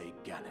sealing away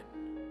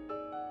Ganon.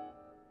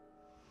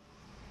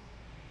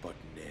 But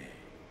nay.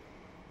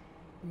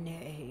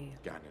 Nay.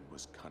 Ganon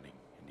was cunning,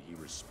 and he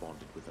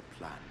responded with a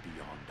plan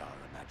beyond our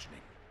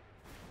imagining.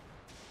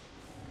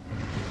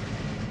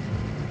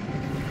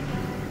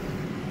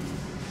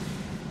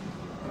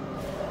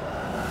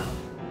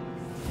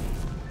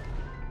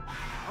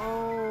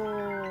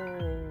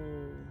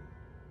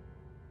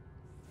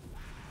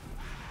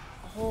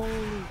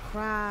 Holy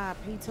crap,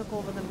 he took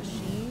over the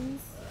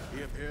machines?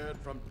 He appeared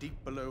from deep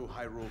below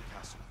Hyrule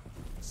Castle,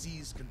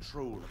 seized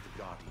control of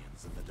the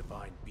Guardians and the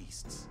divine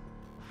beasts,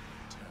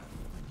 and turned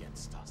them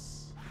against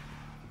us.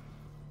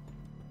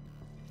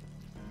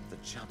 The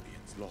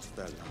champions lost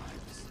their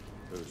lives,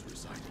 those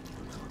residing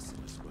in the castle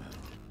as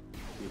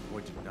well. The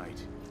appointed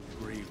knight,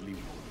 gravely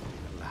wounded,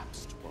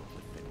 collapsed while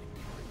defending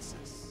the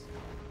princess.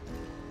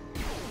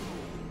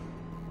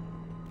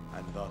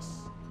 And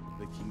thus,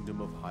 the kingdom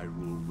of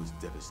Hyrule was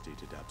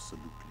devastated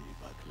absolutely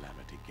by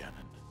Calamity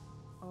Ganon.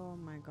 Oh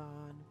my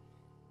god.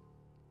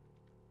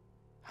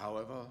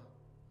 However,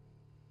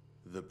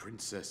 the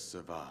princess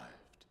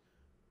survived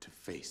to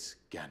face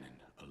Ganon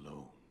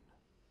alone.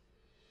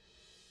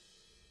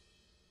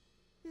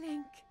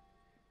 Link,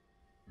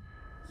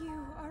 you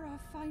are our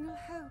final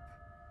hope.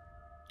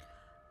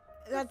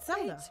 That's The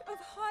Zelda. fate of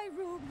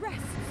Hyrule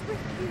rests with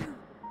you.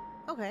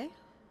 Okay.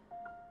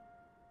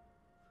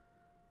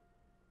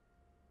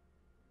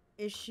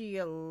 Is she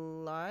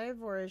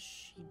alive or is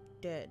she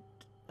dead?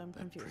 I'm That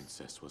confused.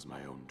 princess was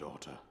my own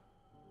daughter,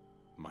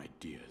 my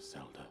dear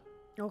Zelda.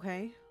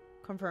 Okay,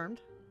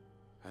 confirmed.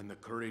 And the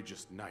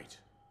courageous knight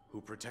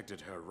who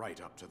protected her right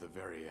up to the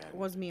very end.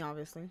 Was me,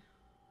 obviously.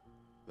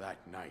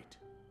 That knight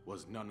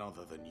was none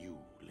other than you,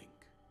 Link.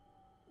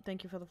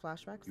 Thank you for the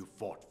flashbacks. You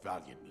fought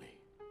valiantly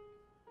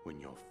when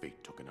your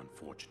fate took an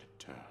unfortunate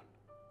turn.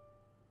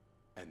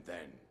 And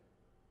then,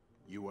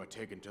 you were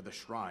taken to the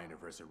Shrine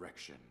of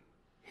Resurrection.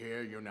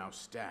 Here you now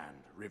stand,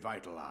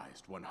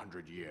 revitalized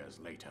 100 years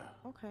later.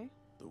 Okay.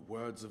 The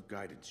words of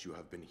guidance you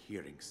have been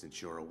hearing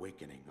since your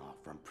awakening are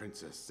from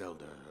Princess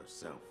Zelda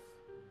herself.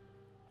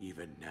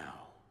 Even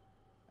now,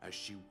 as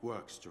she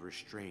works to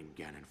restrain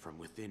Ganon from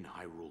within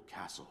Hyrule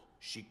Castle,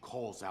 she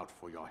calls out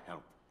for your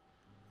help.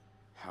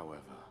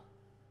 However,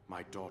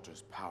 my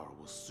daughter's power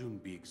will soon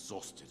be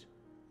exhausted.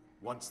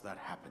 Once that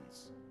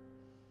happens,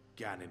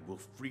 Ganon will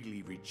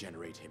freely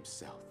regenerate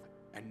himself,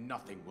 and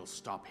nothing will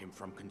stop him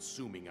from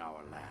consuming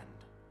our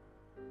land.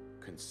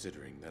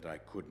 Considering that I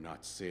could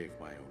not save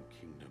my own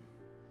kingdom,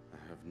 I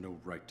have no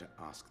right to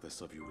ask this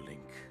of you,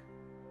 Link.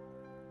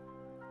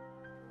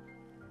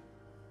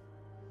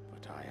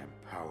 But I am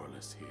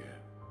powerless here.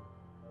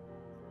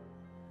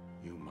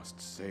 You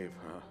must save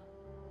her,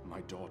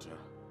 my daughter,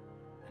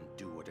 and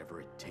do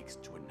whatever it takes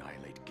to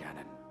annihilate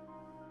Ganon.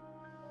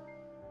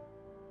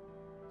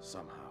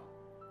 Somehow,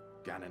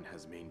 Ganon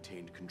has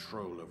maintained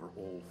control over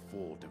all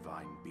 4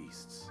 divine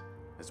beasts,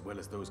 as well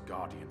as those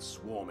guardians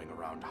swarming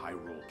around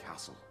Hyrule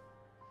Castle.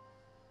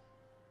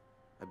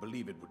 I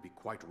believe it would be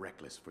quite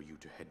reckless for you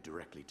to head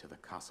directly to the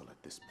castle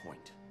at this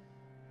point.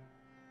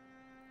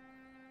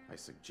 I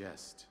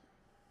suggest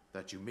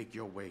that you make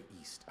your way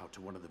east out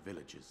to one of the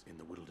villages in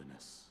the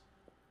wilderness.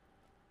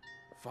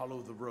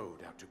 Follow the road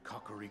out to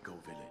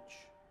Kakariko Village.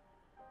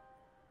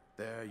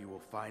 There you will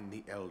find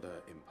the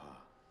Elder Impa.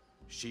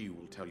 She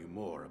will tell you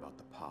more about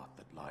the path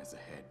that lies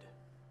ahead.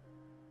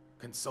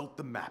 Consult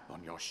the map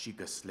on your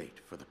Sheikah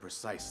slate for the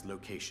precise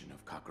location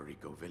of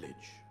Kakariko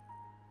Village.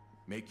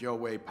 Make your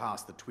way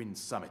past the twin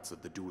summits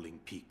of the dueling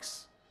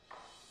peaks.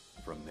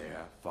 From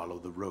there, follow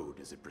the road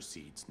as it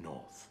proceeds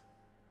north.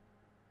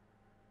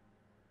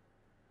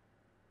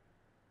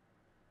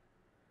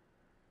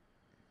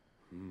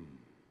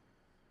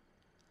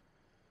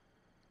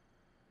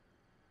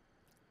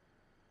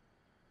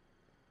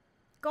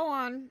 Go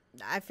on.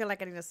 I feel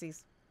like I need to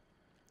cease.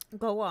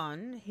 Go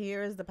on.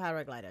 Here is the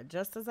paraglider,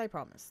 just as I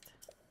promised.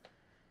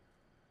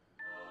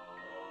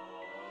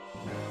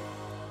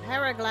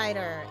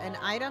 Paraglider, an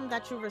item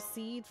that you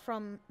received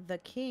from the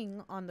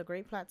king on the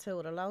Great Plateau.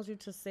 It allows you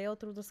to sail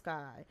through the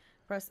sky.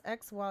 Press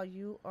X while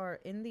you are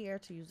in the air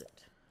to use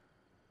it.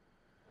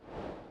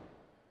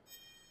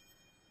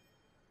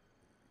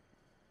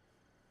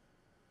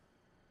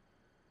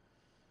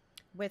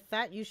 With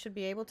that, you should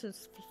be able to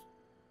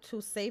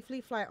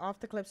safely fly off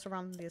the cliffs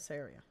around this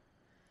area.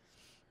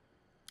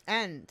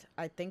 And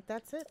I think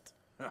that's it.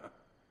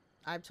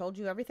 I've told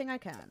you everything I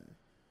can.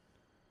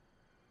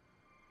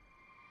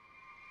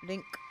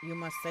 Link, you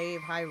must save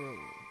Hyrule.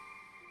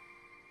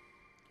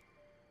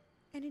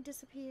 And he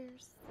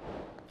disappears.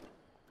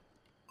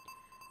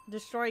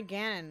 Destroy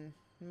Ganon.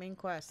 Main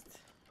quest.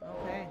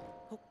 Okay.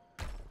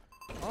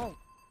 Oh.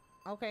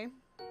 Okay.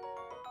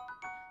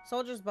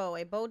 Soldier's Bow.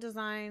 A bow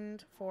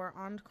designed for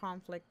armed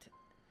conflict.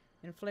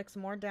 Inflicts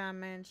more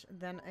damage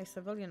than a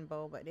civilian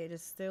bow, but it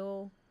is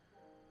still...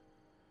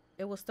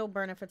 It will still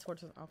burn if it's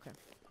towards... Okay.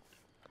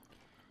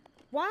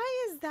 Why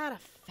is that a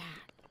fact?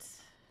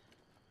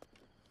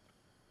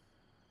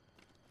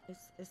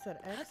 Is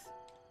that X?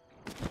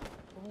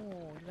 Oh,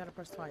 you gotta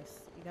press twice.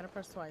 You gotta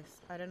press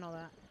twice. I didn't know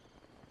that.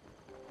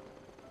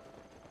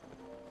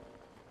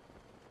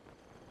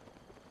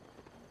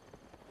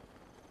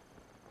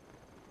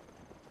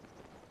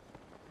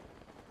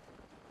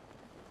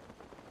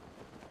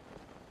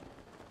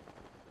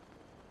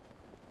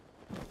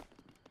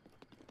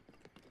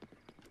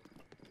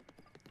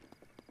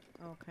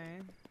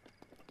 Okay.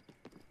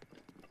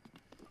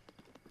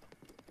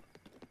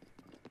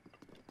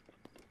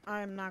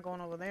 I'm not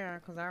going over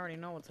there because I already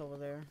know what's over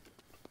there.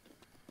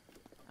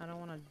 I don't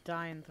want to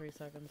die in 3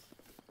 seconds.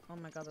 Oh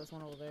my god, there's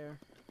one over there.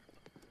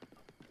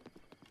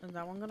 Is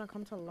that one gonna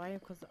come to life?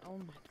 Because, oh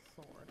my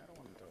lord, I don't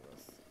want to do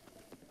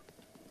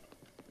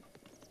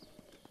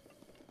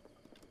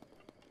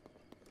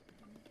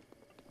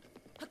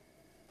this.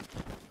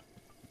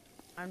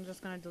 I'm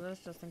just gonna do this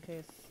just in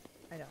case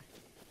I die.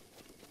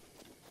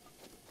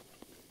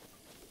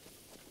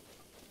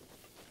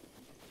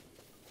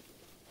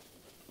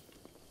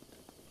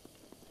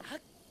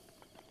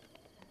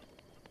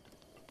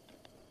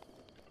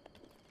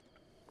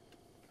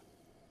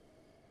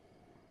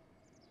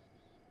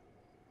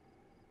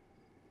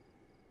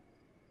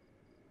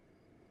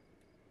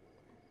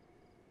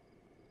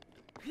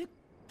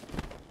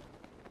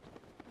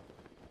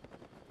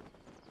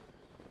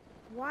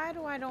 Why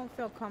do I don't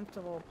feel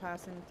comfortable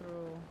passing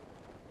through,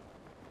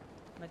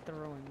 like, the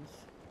ruins?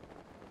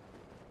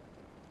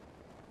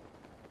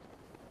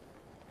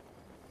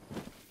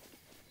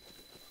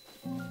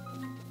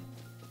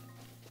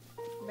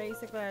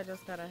 Basically, I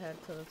just gotta head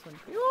to this one.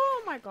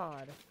 Oh my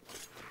god!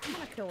 I'm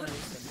gonna kill one of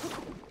these things.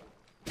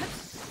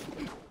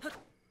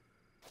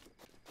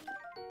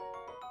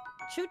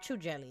 Choo-choo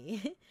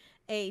jelly.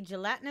 A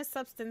gelatinous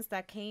substance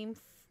that came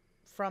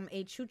from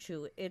a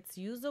choo-choo. It's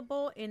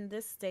usable in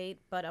this state,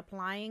 but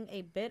applying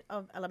a bit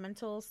of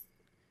elemental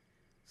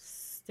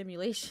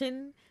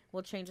stimulation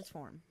will change its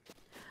form.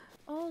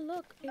 Oh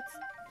look,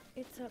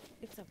 it's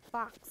a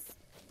box.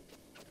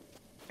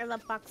 I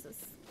love boxes.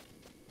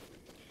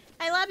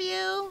 I love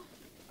you.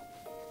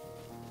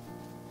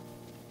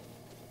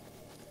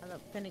 I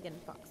love Finnegan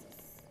boxes.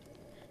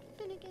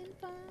 Finnegan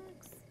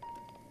box.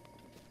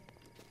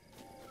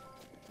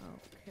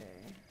 Okay.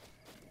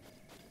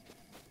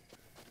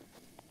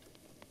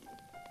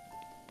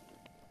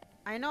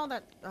 I know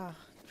that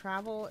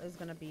travel is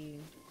gonna be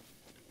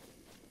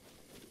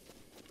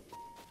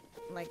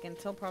like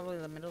until probably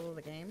the middle of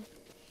the game.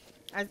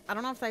 I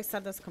don't know if I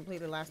said this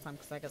completely last time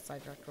because I got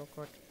sidetracked real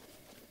quick.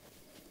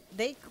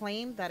 They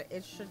claim that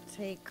it should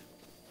take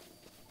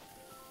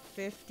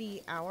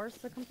 50 hours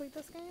to complete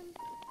this game.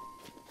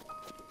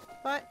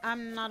 But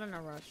I'm not in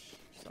a rush,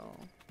 so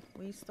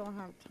we still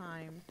have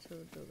time to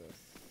do this.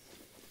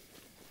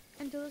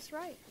 And do this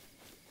right.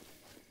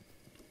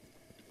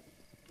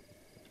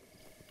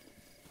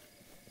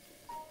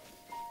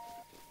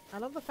 I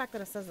love the fact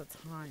that it says the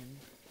time.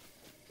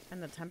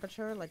 And the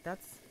temperature, like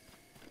that's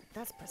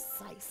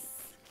precise.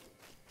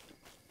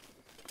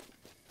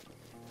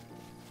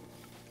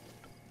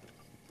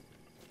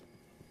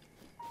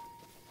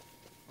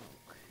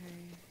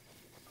 Okay.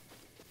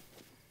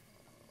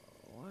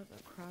 What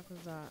the crap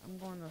is that? I'm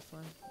going this way.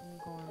 I'm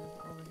going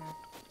over here.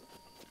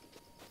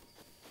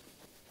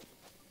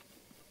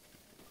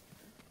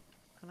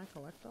 Can I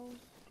collect those?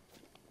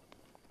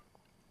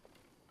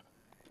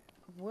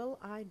 Will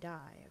I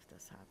die if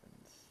this happens?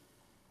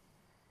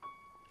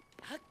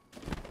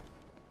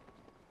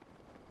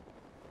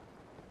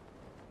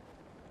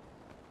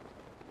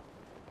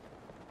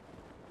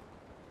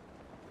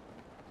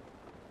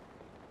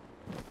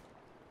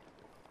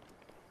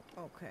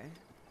 Okay.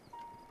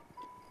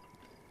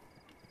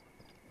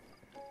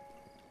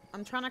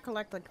 I'm trying to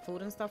collect like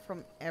food and stuff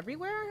from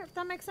everywhere, if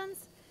that makes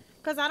sense.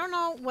 Because I don't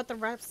know what the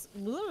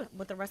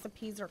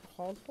recipes are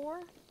called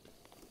for.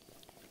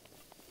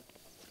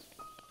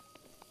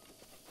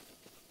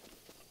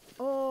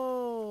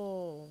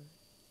 Oh.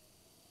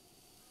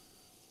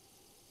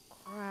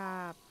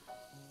 Crap.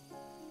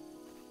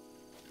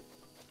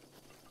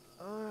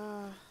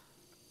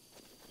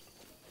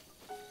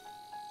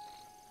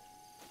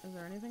 Is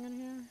there anything in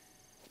here?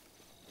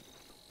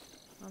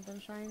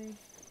 Nothing shiny?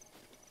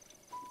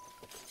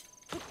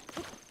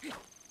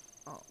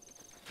 Oh.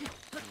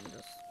 I'm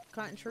just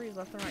cutting trees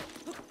left and right.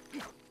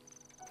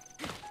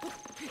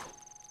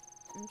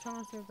 I'm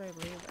trying to see if they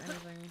leave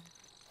anything.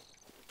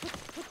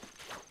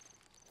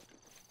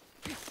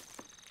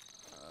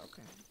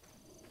 Okay.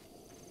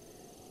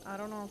 I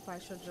don't know if I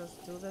should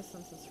just do this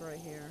since it's right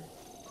here.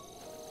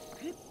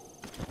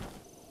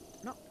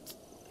 No.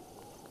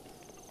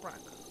 Rock.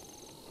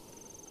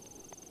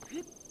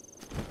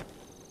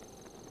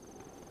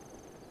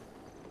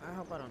 I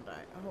hope I don't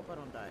die. I hope I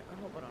don't die. I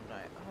hope I don't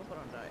die. I hope I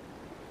don't die.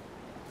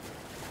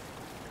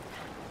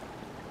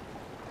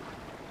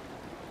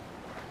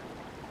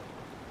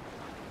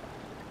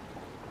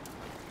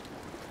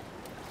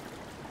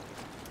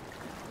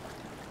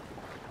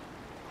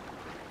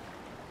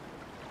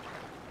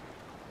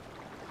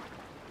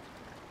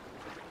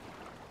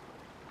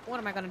 What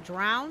am I gonna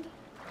drown?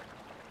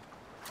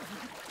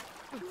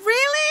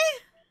 Really?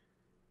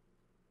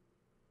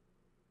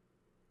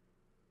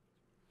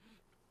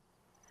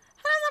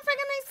 How does that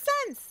freaking make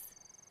sense?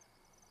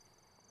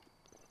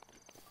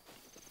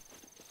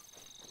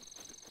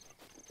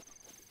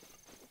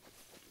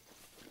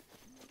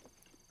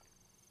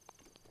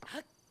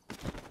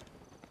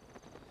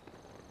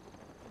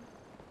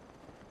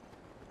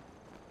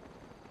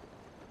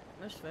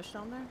 There's fish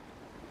down there?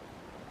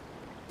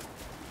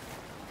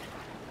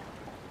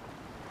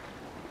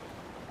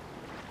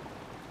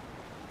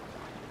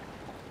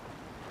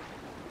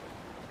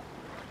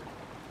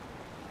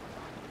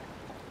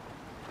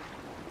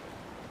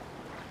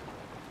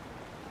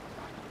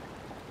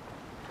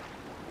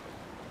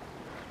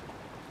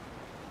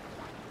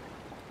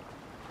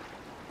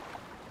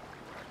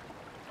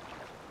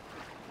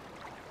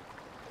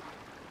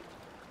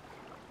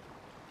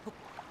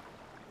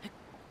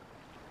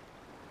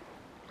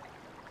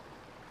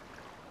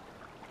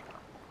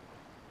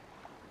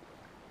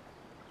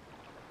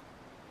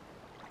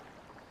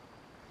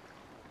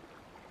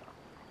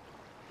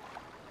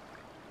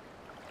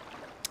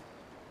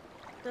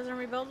 Doesn't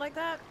rebuild like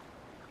that?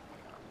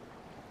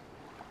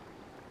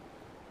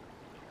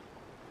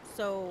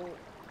 So...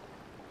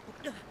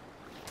 that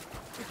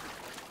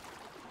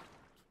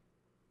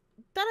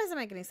doesn't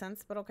make any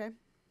sense, but okay.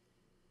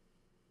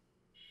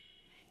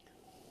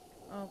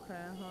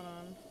 Okay, hold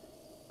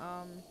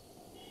on.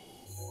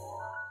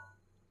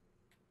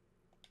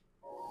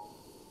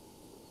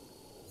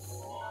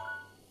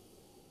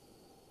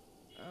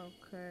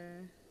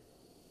 Okay.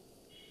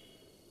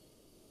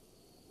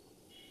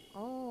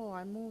 Oh,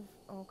 I moved.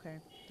 Okay,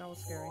 that was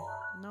scary.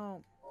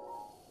 No.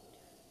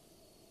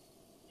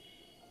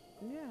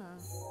 Yeah.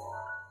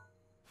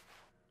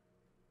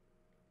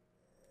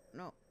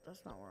 No,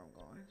 that's not where I'm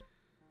going.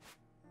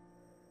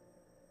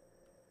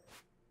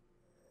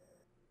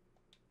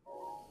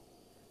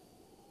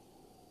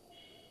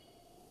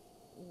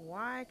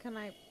 Why can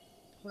I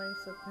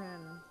place a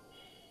pin?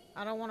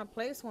 I don't want to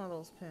place one of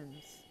those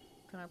pins.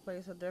 Can I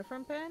place a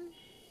different pin?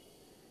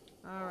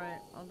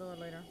 Alright, I'll do it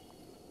later.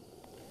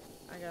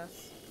 I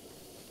guess.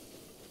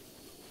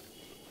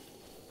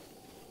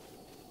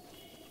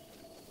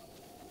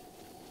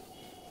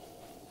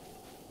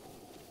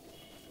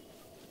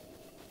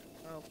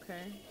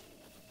 Okay.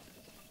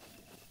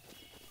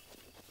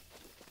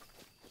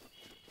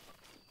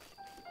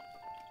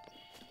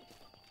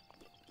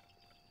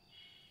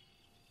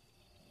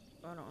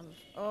 I don't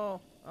understand.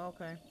 Oh,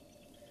 okay.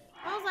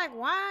 I was like,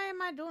 why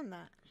am I doing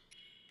that?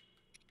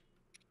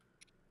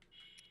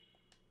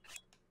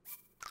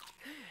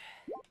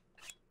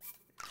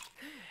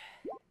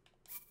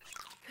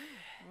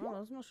 Oh,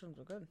 those mushrooms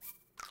are good.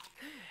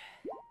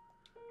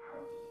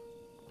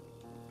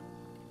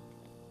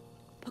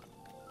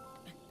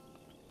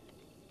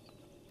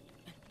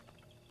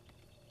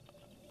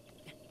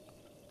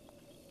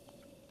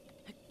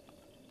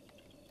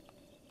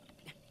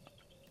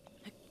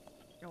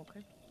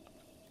 Okay.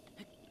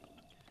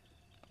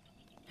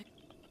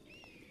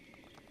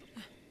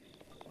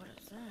 What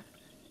is that?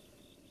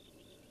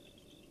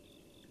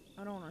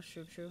 I don't want to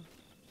shoot you.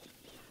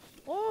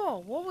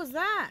 Oh, what was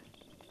that?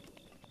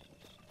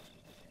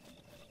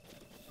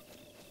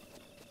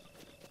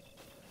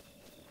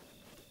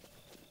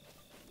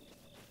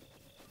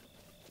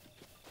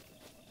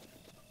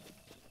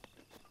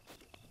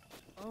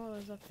 Oh,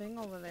 there's a thing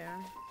over there.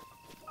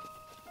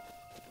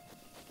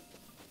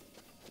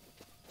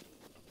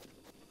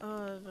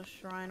 Oh, there's a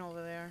shrine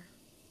over there.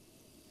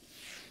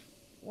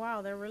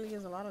 Wow, there really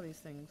is a lot of these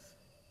things.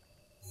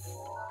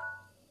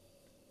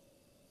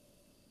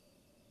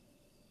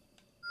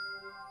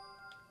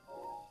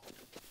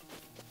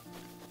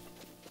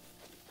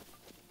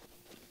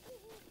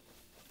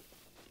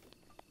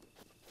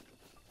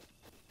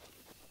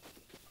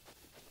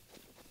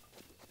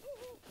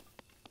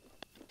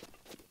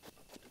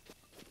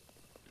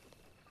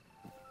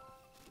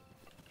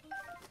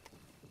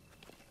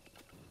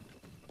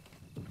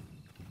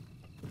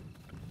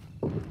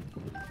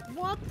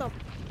 What the?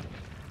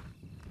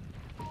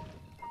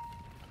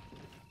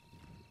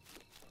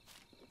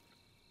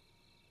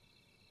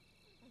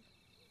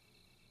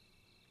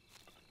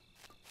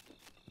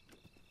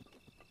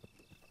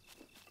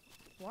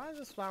 Why is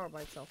this flower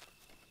by itself?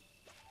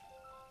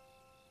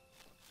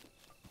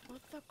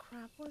 What the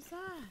crap was that?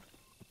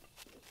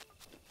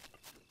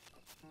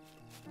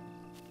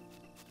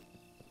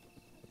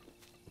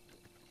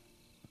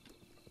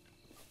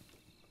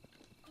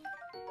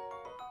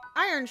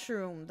 Iron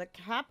shroom. The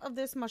cap of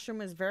this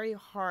mushroom is very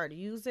hard.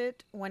 Use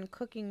it when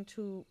cooking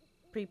to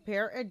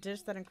prepare a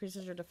dish that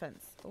increases your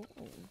defense. Oh.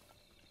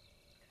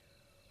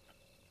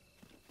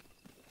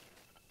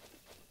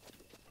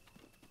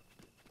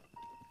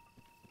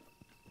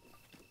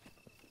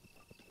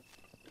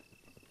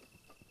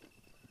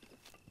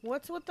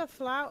 What's with the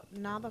flower?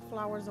 Now the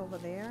flower's over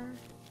there?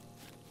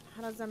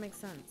 How does that make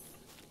sense?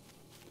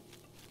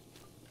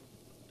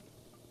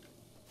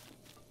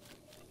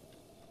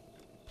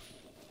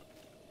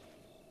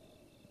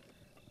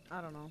 I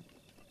don't know.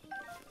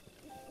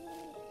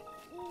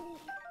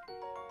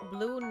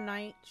 Blue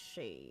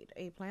nightshade.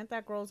 A plant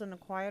that grows in the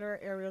quieter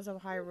areas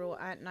of Hyrule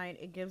at night.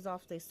 It gives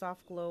off a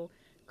soft glow.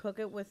 Cook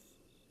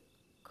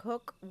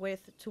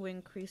with to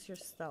increase your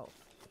stealth.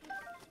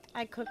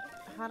 I cook.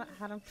 How does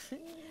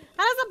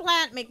a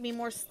plant make me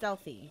more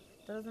stealthy?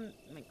 Doesn't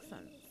make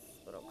sense,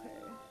 but okay.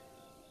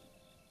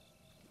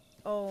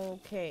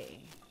 Okay.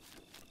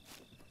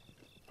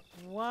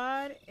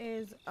 What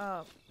is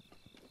up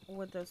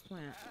with this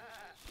plant?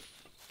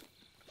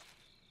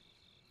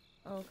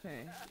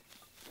 Okay.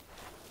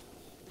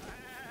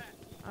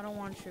 I don't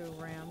want you,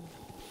 Ram.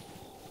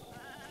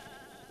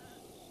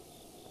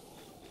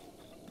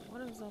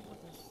 What is up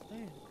with this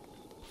thing?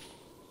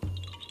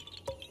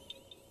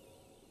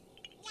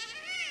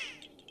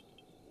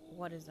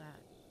 What is that?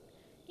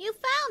 You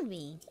found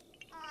me.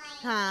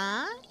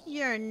 Huh?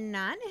 You're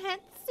not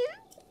Hetsu?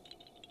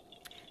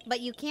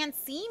 But you can't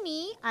see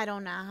me. I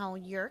don't know how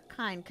your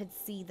kind could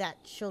see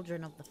that,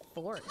 children of the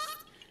forest.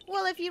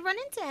 Well, if you run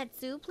into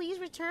Hetsu, please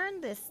return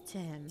this to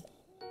him.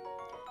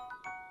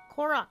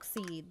 Korok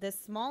seed. This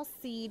small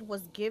seed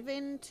was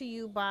given to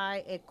you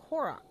by a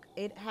Korok.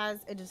 It has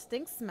a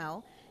distinct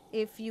smell.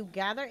 If you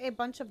gather a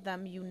bunch of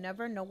them, you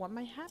never know what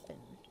may happen.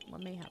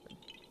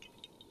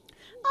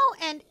 Oh,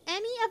 and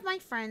any of my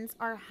friends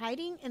are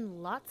hiding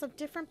in lots of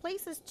different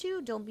places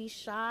too. Don't be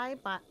shy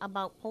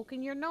about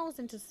poking your nose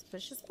into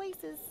suspicious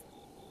places.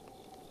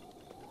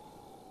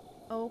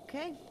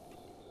 Okay.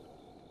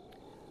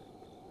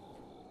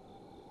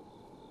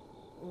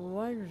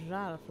 What is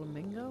that, a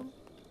flamingo?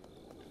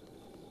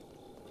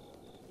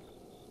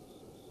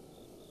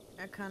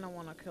 I kind of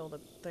want to kill the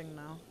thing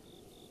now.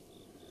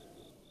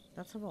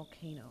 That's a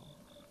volcano.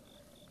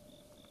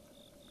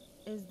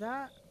 Is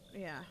that...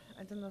 Yeah,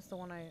 I think that's the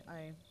one I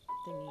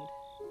thingied.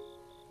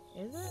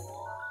 Is it?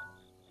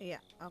 Yeah,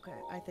 okay,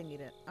 I thingied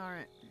it.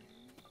 Alright.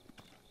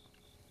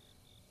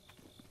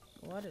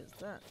 What is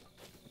that?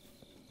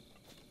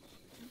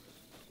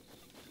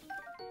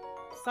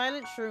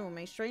 Silent shroom,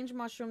 a strange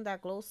mushroom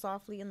that glows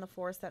softly in the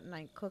forest at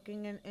night.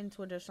 Cooking it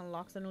into a dish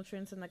unlocks the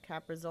nutrients in the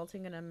cap,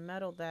 resulting in a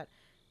metal that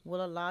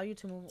will allow you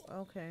to move.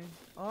 Okay.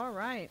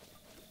 Alright.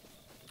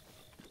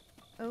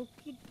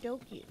 Okie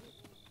dokie.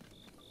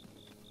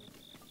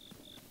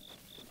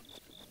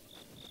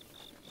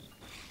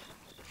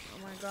 Oh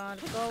my god,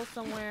 go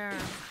somewhere.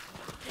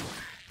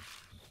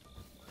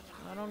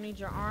 I don't need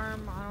your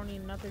arm. I don't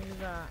need nothing you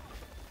got.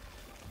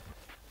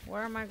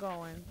 Where am I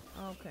going?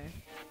 Okay.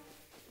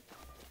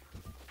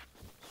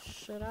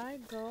 Should I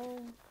go?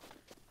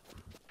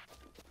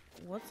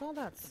 What's all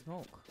that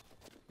smoke?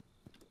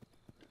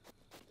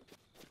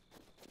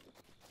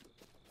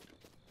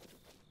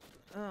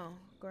 Oh,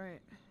 great.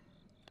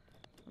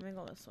 Let me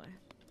go this way.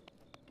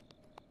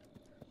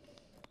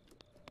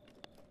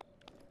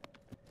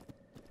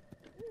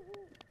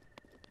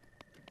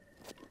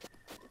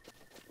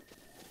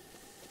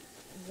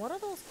 What are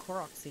those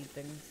Korok seed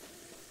things?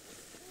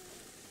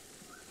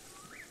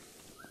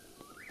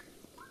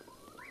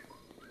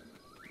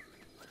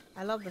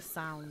 I love the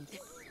sounds.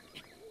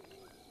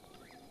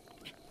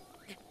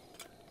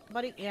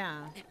 Buddy,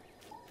 yeah.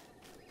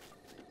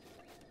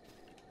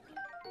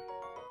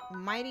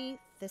 Mighty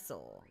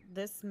Thistle.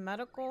 This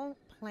medical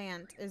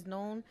plant is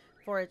known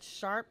for its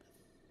sharp...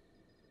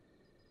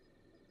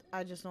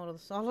 I just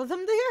noticed all of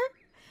them there.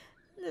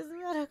 This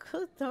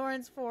medical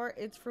thorns for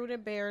its fruit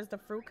it bears. The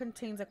fruit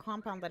contains a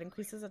compound that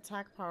increases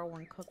attack power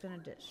when cooked in a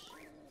dish.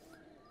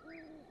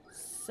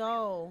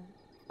 So...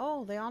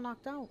 Oh, they all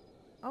knocked out.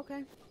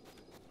 Okay.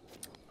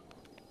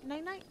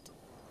 Night-night.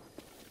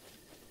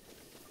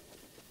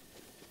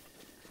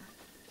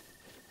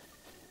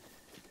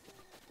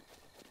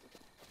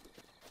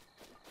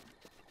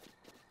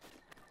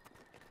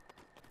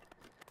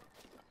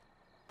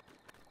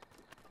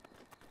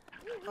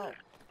 Oh.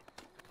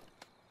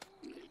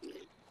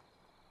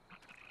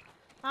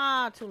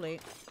 Ah, too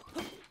late.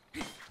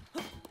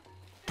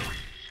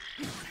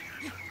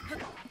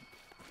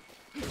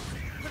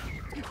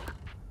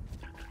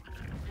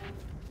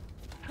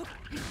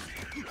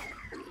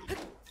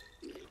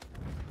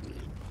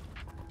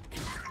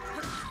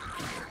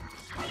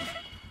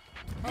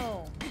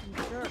 Oh,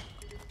 you jerk.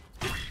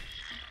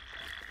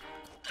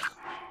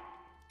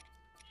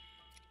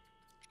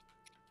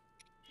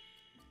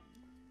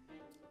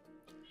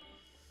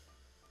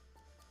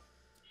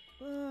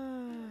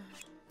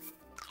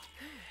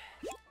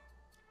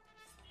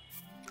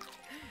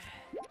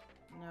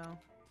 No.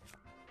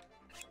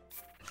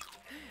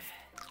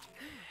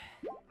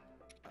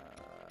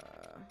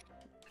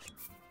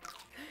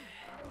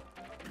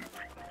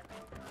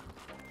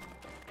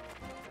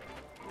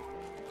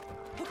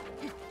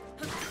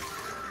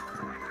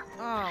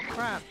 Oh,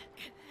 crap.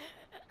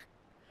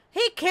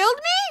 He killed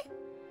me?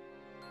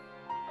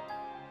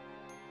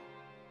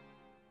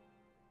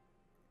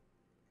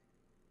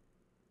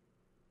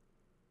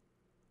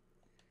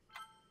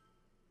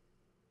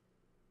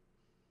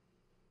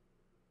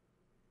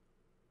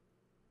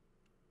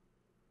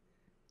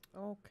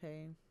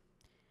 Okay.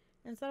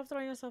 Instead of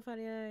throwing yourself at...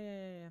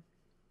 Yeah.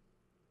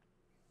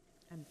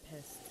 I'm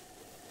pissed.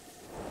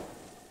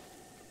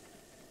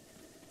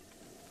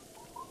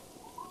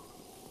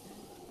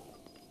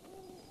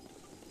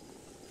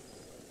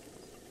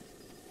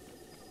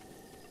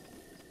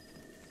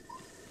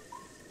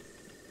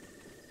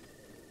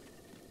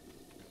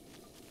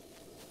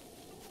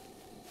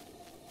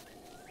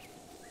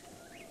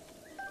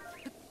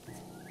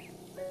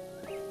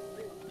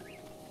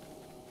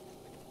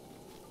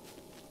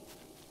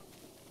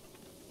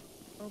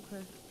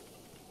 Okay.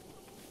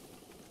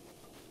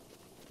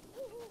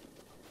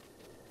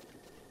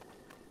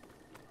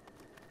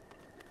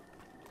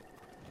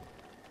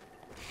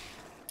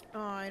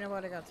 Oh, ain't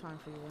nobody got time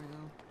for you right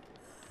now.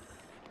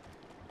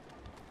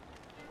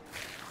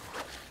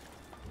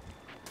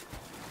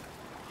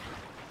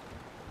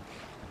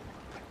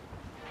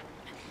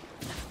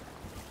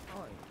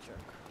 Oh, you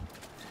jerk.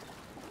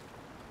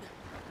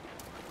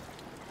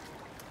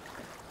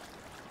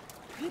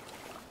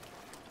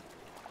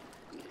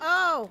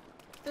 Oh!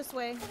 This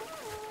way.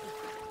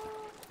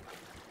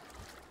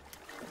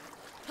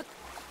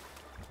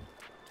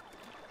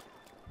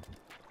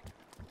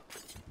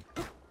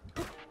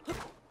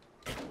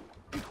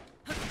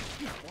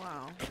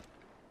 Wow.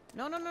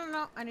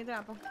 No. I need the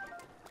apple.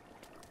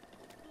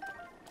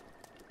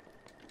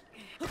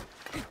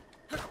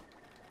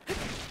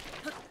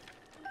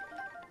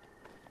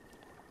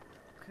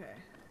 Okay.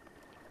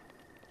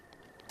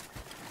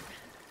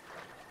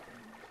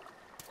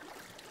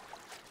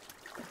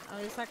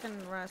 At least I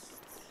can rest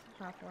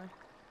halfway.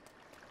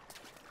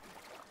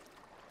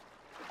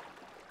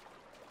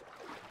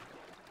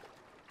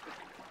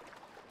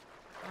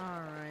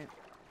 Alright.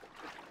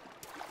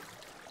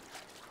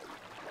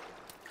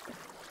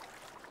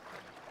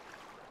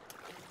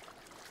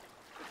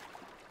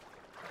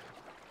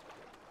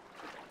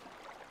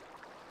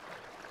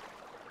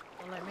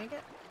 Will I make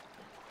it?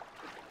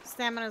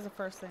 Stamina is the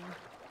first thing.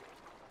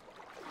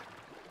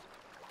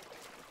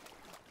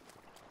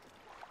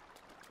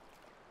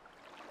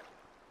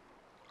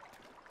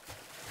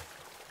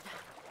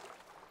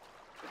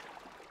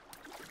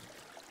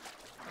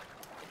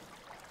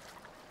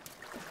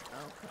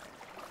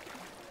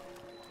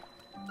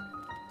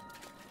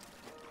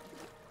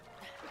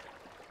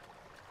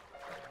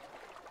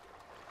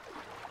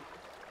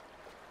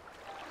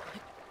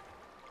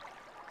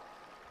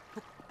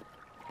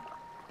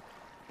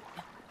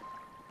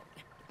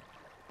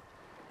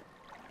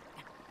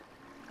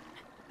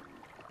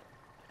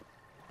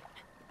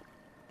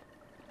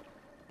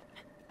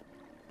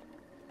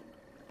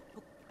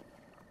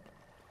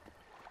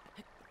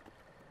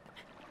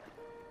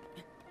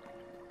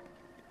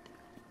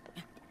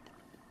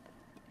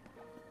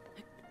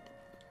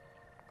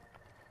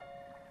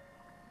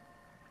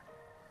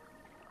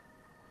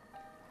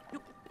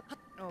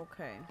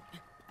 Okay.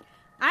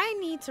 I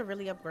need to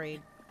really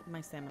upgrade my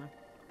stamina.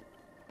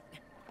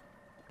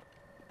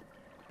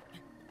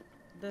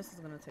 This is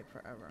gonna take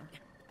forever.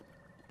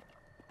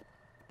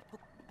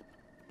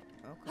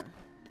 Okay.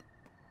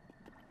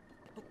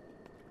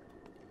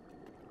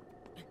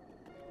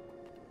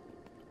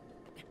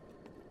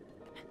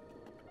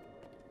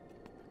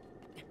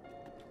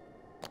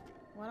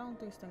 Why don't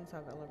these things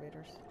have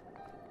elevators?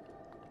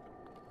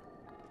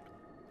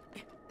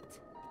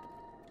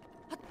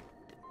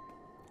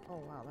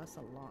 Oh wow, that's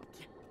a lot.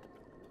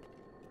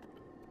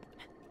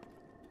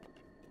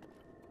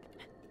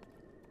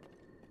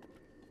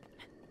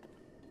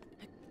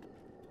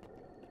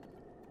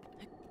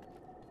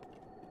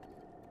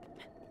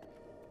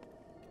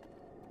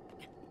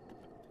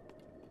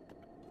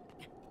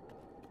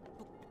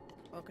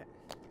 Okay.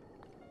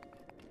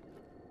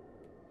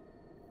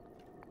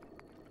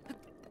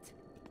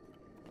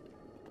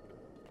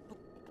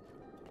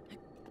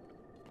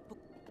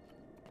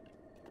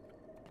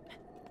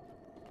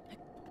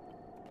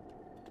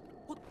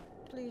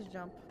 Please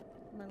jump,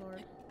 my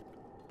lord.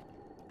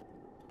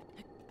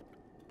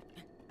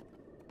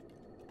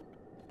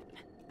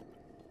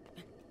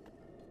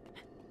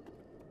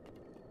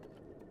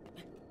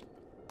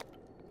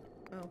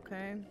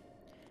 Okay.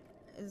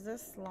 Is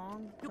this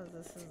long? Because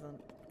this is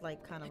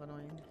like kind of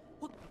annoying.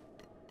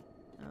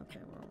 Okay,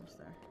 we're almost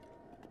there.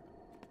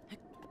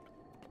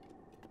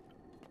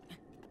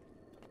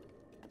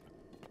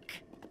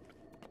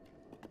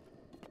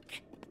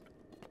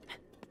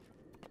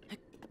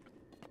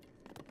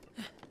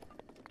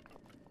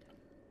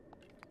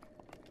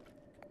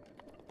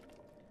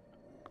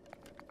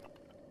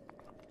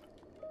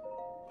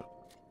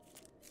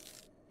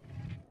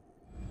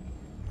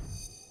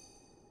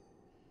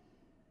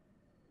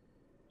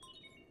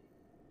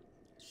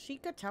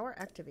 Sheikah Tower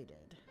activated.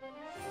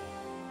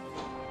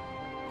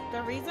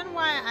 The reason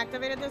why I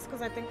activated this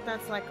because I think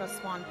that's like a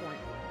spawn point.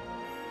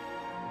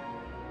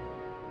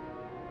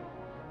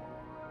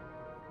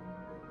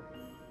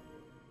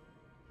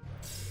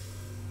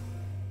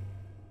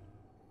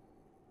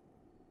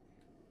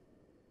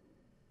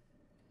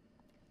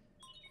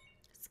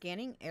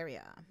 Scanning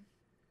area.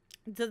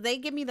 Do they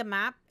give me the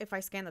map if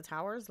I scan the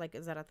towers? Like,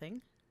 is that a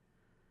thing?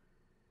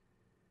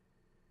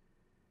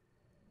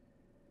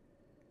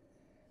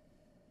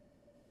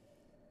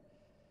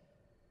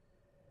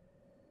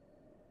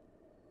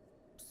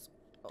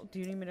 Oh, do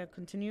you need me to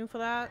continue for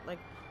that? Like,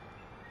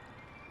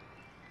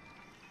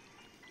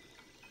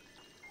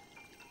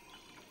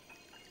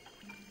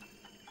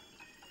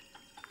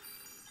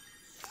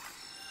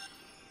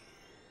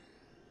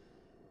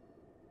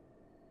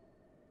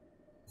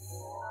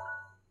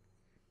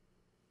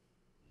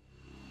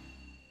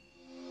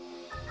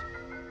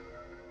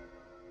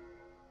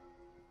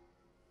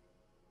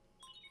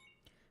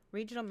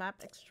 regional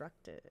map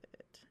extracted.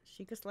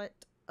 Sheikah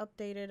select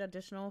updated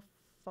additional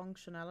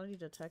functionality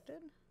detected.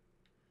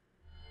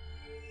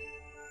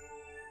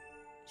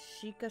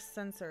 Sheikah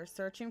sensor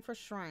searching for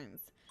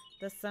shrines.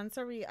 The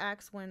sensor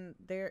reacts when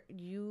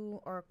you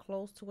are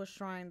close to a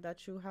shrine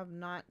that you have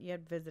not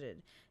yet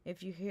visited.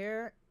 If you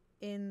hear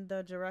in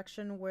the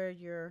direction where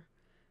you're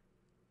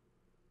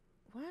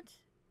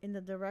in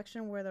the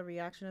direction where the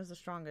reaction is the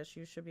strongest,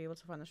 you should be able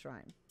to find the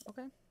shrine.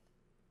 Okay.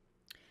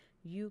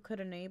 You could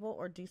enable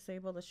or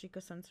disable the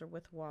Sheikah sensor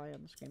with Y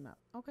on the screen map.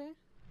 Okay.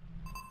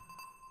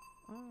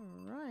 All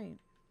right.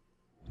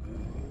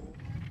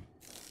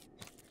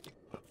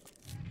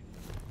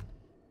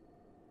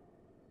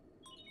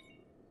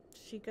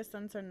 Sheikah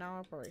sensor now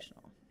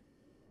operational.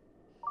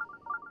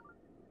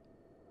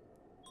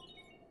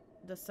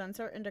 The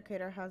sensor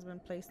indicator has been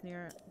placed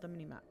near the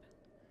minimap.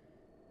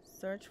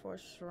 Search for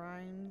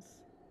shrines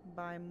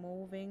by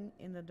moving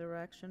in the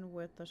direction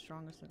with the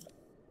strongest.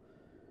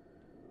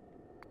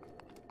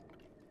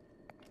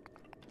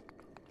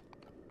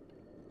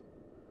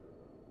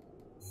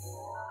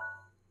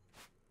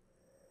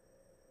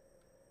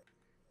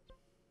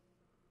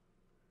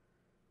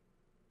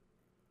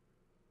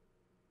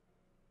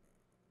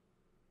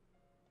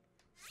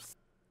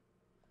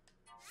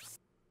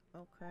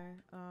 Okay,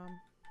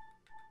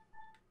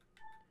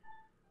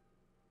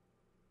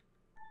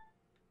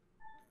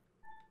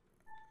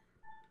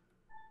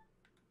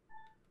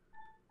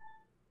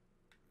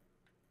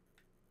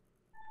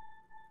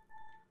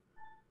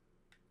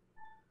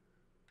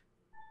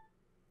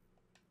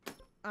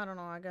 I don't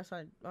know, I guess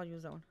I'll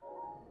use that one.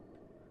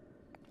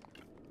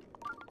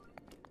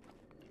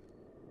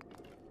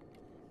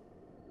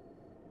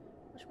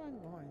 Which one am I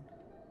going?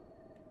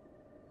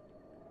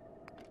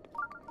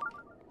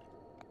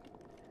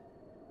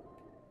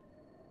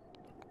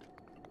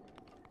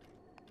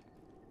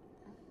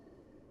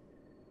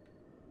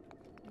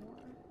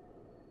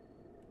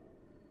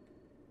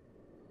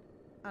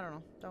 I don't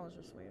know. That was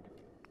just weird.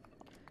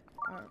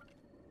 Alright.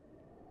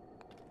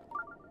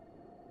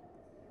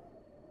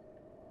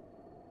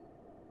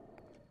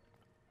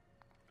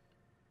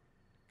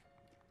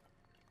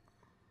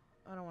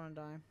 I don't want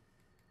to die.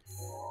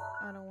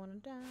 I don't want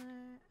to die.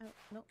 Oh,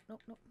 nope,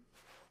 nope, nope.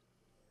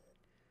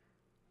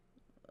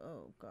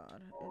 Oh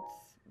God,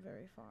 it's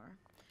very far.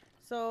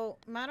 So,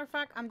 matter of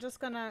fact, I'm just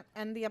gonna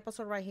end the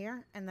episode right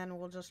here, and then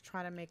we'll just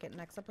try to make it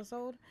next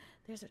episode.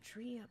 There's a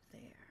tree up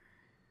there.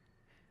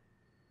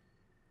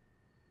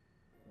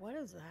 What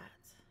is that?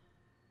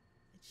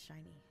 It's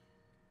shiny.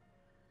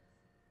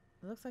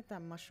 It looks like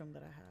that mushroom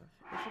that I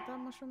have. Is it that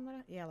mushroom that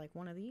I... Yeah, like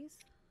one of these.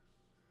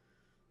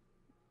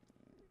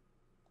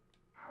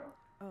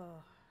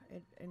 Oh,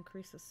 it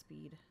increases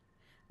speed.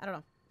 I don't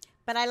know.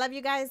 But I love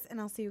you guys, and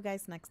I'll see you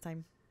guys next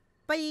time.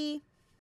 Bye!